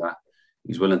likes him, in that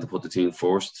he's willing to put the team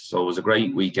first. So it was a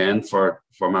great weekend for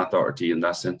Matt Doherty in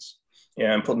that sense.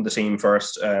 Yeah, and putting the team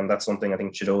first, that's something I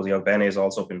think Chidozie Ogbene has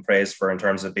also been praised for, in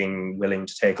terms of being willing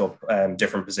to take up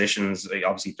different positions. He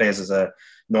obviously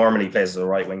normally plays as a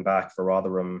right wing back for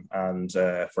Rotherham, and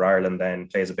for Ireland then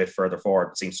plays a bit further forward,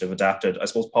 but seems to have adapted. I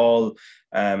suppose, Paul,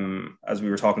 as we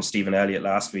were talking to Stephen Elliott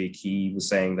last week, he was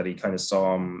saying that he kind of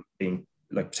saw him being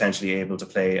potentially able to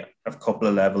play a couple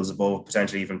of levels above,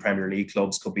 potentially even Premier League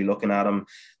clubs could be looking at him.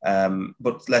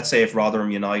 But let's say if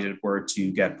Rotherham United were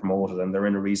to get promoted and they're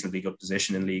in a reasonably good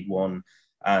position in League One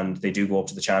and they do go up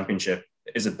to the Championship,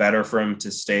 is it better for him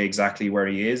to stay exactly where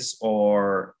he is,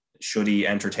 or should he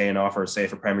entertain offers, say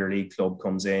if a Premier League club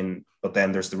comes in, but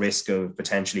then there's the risk of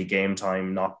potentially game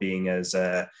time not being as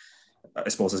I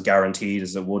suppose, as guaranteed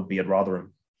as it would be at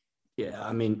Rotherham. Yeah,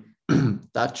 I mean,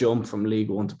 that jump from League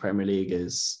One to Premier League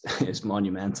is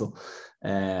monumental.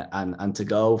 And to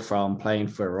go from playing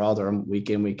for Rotherham week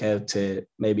in, week out to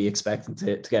maybe expecting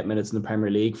to get minutes in the Premier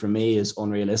League, for me, is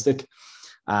unrealistic.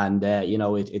 And,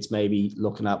 it's maybe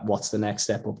looking at what's the next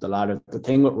step up the ladder. The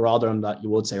thing with Rotherham that you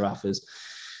would say, Raf, is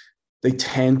they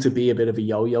tend to be a bit of a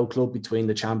yo-yo club between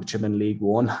the Championship and League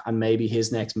One. And maybe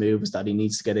his next move is that he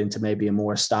needs to get into maybe a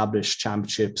more established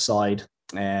Championship side,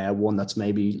 one that's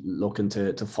maybe looking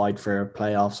to fight for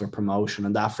playoffs or promotion.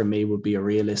 And that, for me, would be a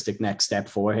realistic next step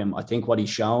for him. I think what he's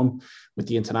shown with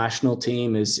the international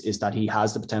team is that he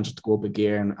has the potential to go up a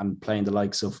gear and playing the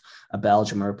likes of a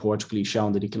Belgium or a Portugal. He's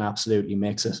shown that he can absolutely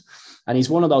mix it. And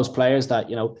he's one of those players that,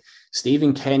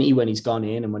 Stephen Kenny, when he's gone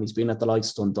in and when he's been at the likes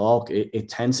of Dundalk, it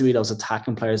tends to be those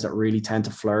attacking players that really tend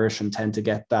to flourish and tend to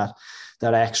get that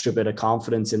extra bit of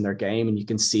confidence in their game. And you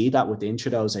can see that with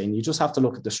Inchidose. And you just have to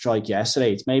look at the strike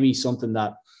yesterday. It's maybe something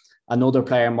that another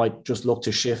player might just look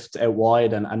to shift out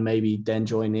wide and maybe then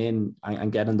join in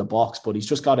and get in the box. But he's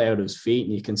just got out of his feet.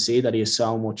 And you can see that he has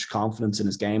so much confidence in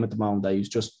his game at the moment that he's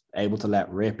just able to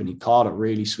let rip. And he caught it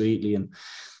really sweetly. And,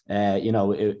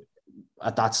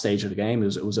 at that stage of the game,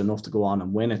 it was enough to go on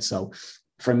and win it. So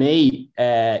for me,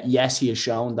 yes, he has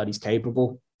shown that he's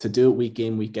capable. To do it week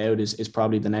in, week out is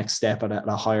probably the next step at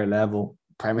a higher level.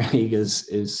 Premier League is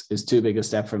too big a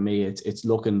step for me. It's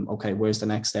looking, okay, where's the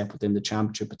next step within the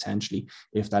Championship potentially,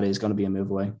 if that is going to be a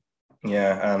move away.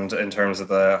 Yeah, and in terms of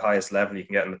the highest level you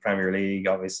can get in the Premier League,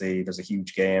 obviously there's a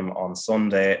huge game on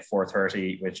Sunday at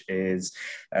 4:30, which is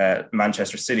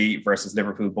Manchester City versus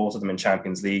Liverpool, both of them in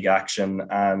Champions League action,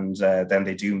 and then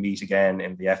they do meet again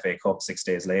in the FA Cup 6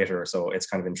 days later. So it's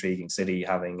kind of intriguing. City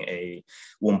having a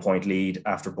 1-point lead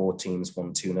after both teams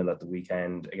won 2-0 at the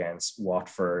weekend against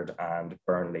Watford and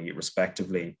Burnley,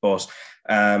 respectively. But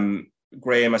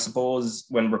Graham, I suppose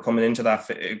when we're coming into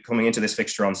this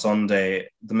fixture on Sunday,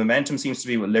 the momentum seems to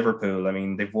be with Liverpool. I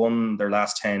mean, they've won their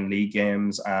last 10 league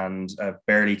games and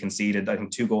barely conceded. I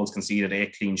think 2 goals conceded,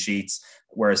 8 clean sheets,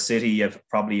 whereas City have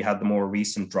probably had the more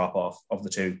recent drop off of the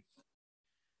two.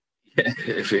 Yeah,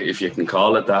 if you can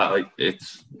call it that,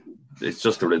 it's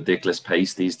just a ridiculous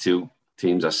pace these two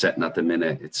teams are setting at the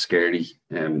minute. It's scary.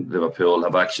 Liverpool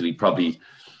have actually probably,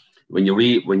 when you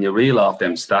reel off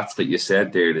them stats that you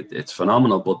said there, it's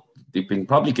phenomenal, but they've been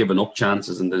probably giving up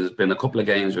chances, and there's been a couple of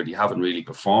games where they haven't really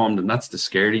performed, and that's the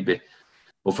scary bit.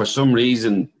 But for some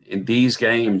reason, in these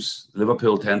games,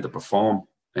 Liverpool tend to perform.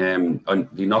 And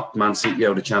they knocked Man City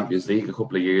out of the Champions League a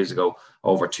couple of years ago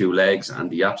over 2 legs,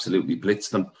 and they absolutely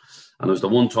blitzed them. And it was the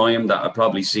one time that I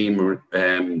probably seen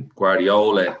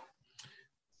Guardiola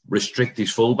restrict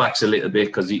his fullbacks a little bit,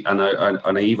 because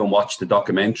I even watched the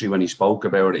documentary when he spoke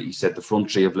about it. He said the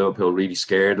front three of Liverpool really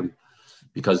scared him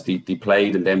because they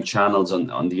played in them channels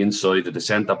on the inside of the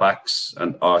centre backs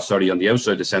on the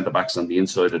outside of the centre backs, on the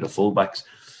inside of the fullbacks.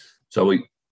 So it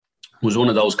was one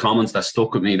of those comments that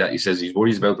stuck with me, that he says he's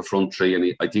worried about the front three,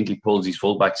 and I think he pulls his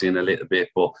fullbacks in a little bit.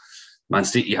 But Man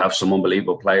City have some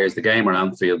unbelievable players. The game at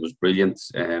Anfield was brilliant.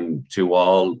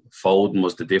 2-2. Foden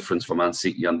was the difference for Man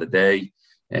City on the day.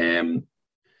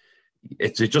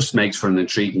 It just makes for an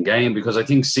intriguing game, because I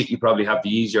think City probably have the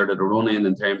easier to run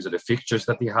in terms of the fixtures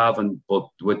that they have, but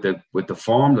with the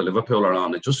form that Liverpool are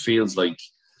on, it just feels like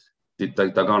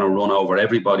they're going to run over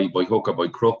everybody by hook or by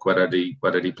crook. Whether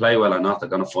they play well or not, they're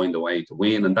going to find a way to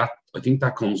win, and that, I think,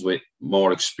 that comes with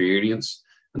more experience,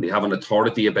 and they have an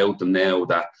authority about them now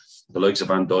that the likes of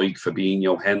Van Dijk,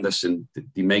 Fabinho, Henderson,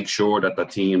 they make sure that the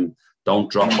team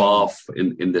don't drop off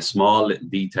in the small little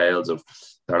details of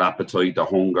their appetite, their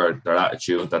hunger, their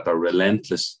attitude, that they're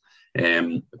relentless.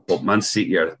 But Man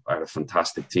City are a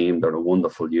fantastic team. They're a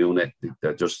wonderful unit.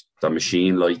 They're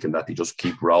machine-like, in that they just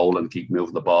keep rolling, keep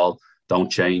moving the ball, don't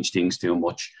change things too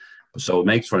much. So it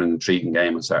makes for an intriguing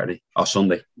game on Saturday or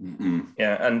Sunday. Mm-hmm.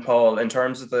 Yeah, and Paul, in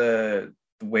terms of the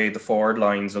way the forward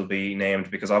lines will be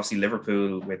named, because obviously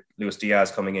Liverpool, with Luis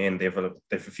Diaz coming in, they've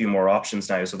a few more options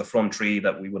now. So the front three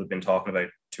that we would have been talking about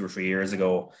 2 or 3 years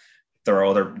ago, there are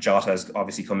other. Jota has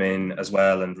obviously come in as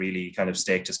well and really kind of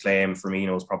staked his claim.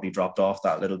 Firmino's probably dropped off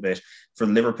that little bit. For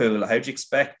Liverpool, how do you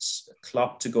expect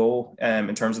Klopp to go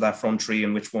in terms of that front three,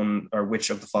 and which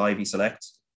of the 5 he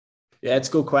selects? Yeah, it's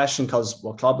a good question, because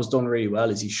what Klopp has done really well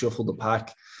is he shuffled the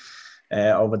pack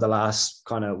over the last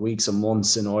kind of weeks and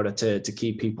months in order to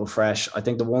keep people fresh. I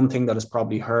think the one thing that has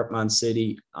probably hurt Man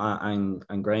City, and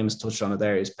Graham's touched on it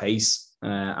there, is pace.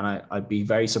 And I'd be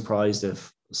very surprised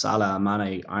if Salah and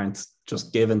Mane aren't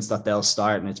just givens that they'll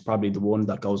start, and it's probably the one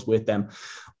that goes with them.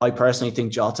 I personally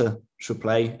think Jota should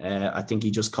play. I think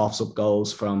he just coughs up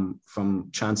goals from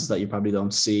chances that you probably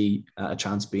don't see a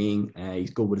chance being. He's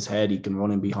good with his head. He can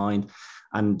run in behind.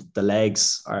 And the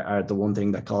legs are the one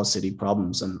thing that cause City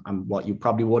problems. And what you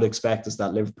probably would expect is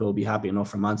that Liverpool will be happy enough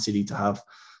for Man City to have,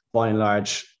 by and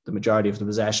large, the majority of the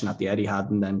possession at the Etihad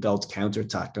and then go to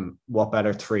counter-attack. And what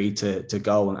better three to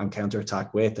go and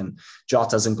counter-attack with? And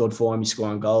Jota's in good form. He's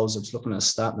scoring goals. I was looking at a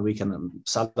stat in the weekend, and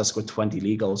Salah scored 20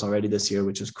 league goals already this year,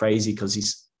 which is crazy because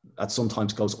he's that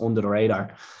sometimes goes under the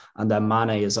radar. And then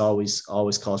Mane has always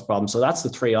caused problems. So that's the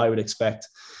three I would expect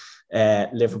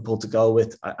Liverpool to go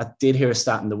with. I did hear a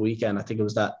stat in the weekend. I think it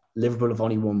was that Liverpool have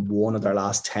only won one of their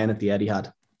last 10 at the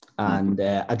Etihad. And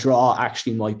a draw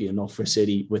actually might be enough for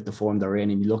City with the form they're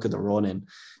in. And you look at the run-in,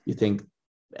 you think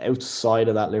outside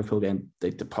of that Liverpool game,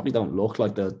 they probably don't look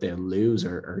like they'll lose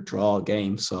or draw a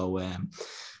game. So,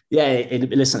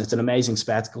 listen, it's an amazing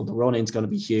spectacle. The run-in's going to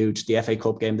be huge. The FA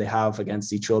Cup game they have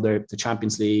against each other, the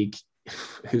Champions League,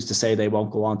 who's to say they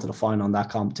won't go on to the final in that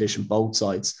competition, both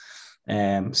sides.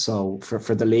 So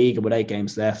for the league with 8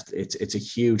 games left, it's a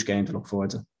huge game to look forward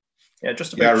to. Yeah,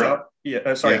 just a big shot.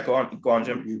 Yeah, sorry, go on,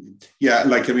 Jim. Yeah,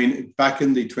 back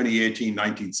in the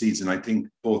 2018-19 season, I think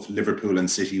both Liverpool and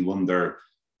City won their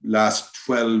last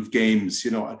 12 games.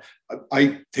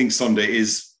 I think Sunday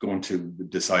is going to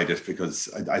decide it, because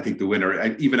I think the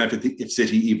winner, even if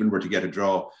City even were to get a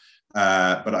draw,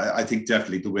 but I think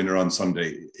definitely the winner on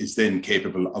Sunday is then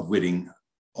capable of winning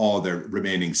all their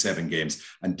remaining 7 games.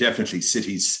 And definitely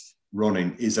City's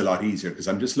running is a lot easier, because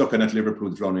I'm just looking at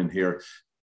Liverpool's running here.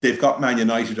 They've got Man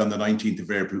United on the 19th of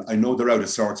April. I know they're out of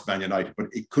sorts, Man United, but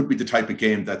it could be the type of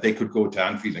game that they could go to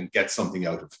Anfield and get something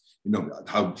out of.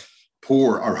 How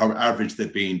poor or how average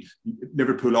they've been.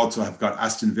 Liverpool also have got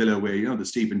Aston Villa away, the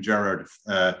Steven Gerrard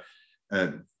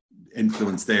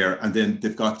influence there. And then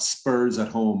they've got Spurs at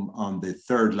home on the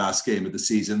third last game of the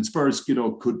season. Spurs,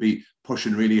 could be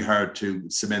pushing really hard to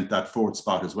cement that 4th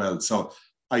spot as well. So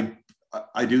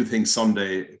I do think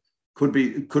Sunday could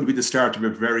be the start of a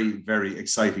very, very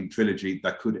exciting trilogy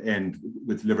that could end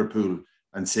with Liverpool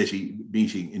and City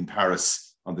meeting in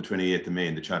Paris on the 28th of May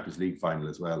in the Champions League final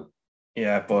as well.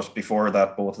 Yeah, but before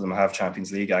that, both of them have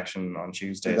Champions League action on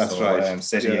Tuesday. That's right.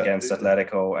 City against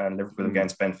Atletico and Liverpool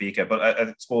against Benfica. But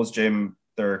I suppose, Jim,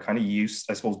 they're kind of used.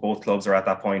 I suppose both clubs are at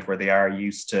that point where they are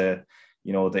used to,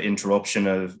 the interruption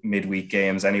of midweek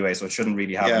games anyway. So it shouldn't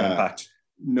really have an impact.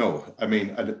 No, I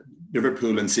mean,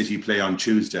 Liverpool and City play on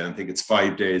Tuesday, and I think it's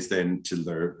 5 days then till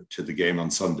the game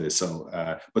on Sunday. So,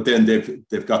 but then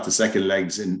they've got the second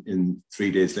legs in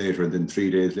 3 days later, and then 3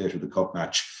 days later the cup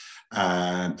match.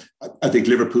 I think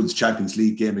Liverpool's Champions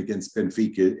League game against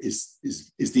Benfica is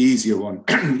the easier one.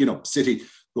 City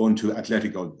going to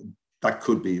Atletico, that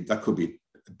could be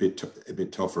a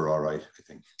bit tougher. All right, I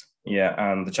think. Yeah,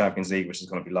 and the Champions League, which is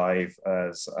going to be live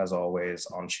as always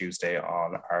on Tuesday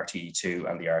on RTE2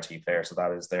 and the RTE Player. So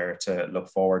that is there to look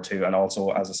forward to. And also,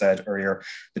 as I said earlier,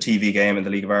 the TV game in the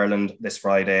League of Ireland this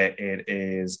Friday, it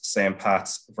is St.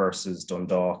 Pat's versus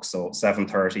Dundalk. So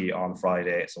 7:30 on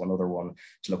Friday. So another one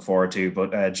to look forward to.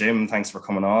 But Jim, thanks for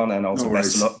coming on, and also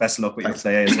best of luck with your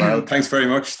play as well. Thanks very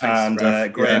much. Thanks,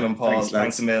 and Graham and Paul,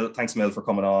 thanks a mil for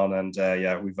coming on.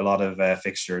 And we've a lot of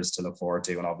fixtures to look forward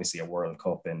to, and obviously a World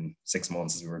Cup in 6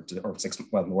 months,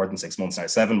 more than 6 months now,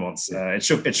 7 months.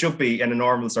 It should be in a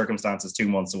normal circumstances 2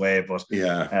 months away, but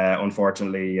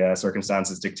unfortunately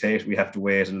circumstances dictate we have to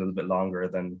wait a little bit longer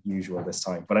than usual this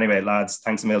time. But anyway, lads,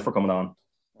 thanks a mil for coming on.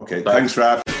 Okay, thanks,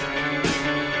 Raph.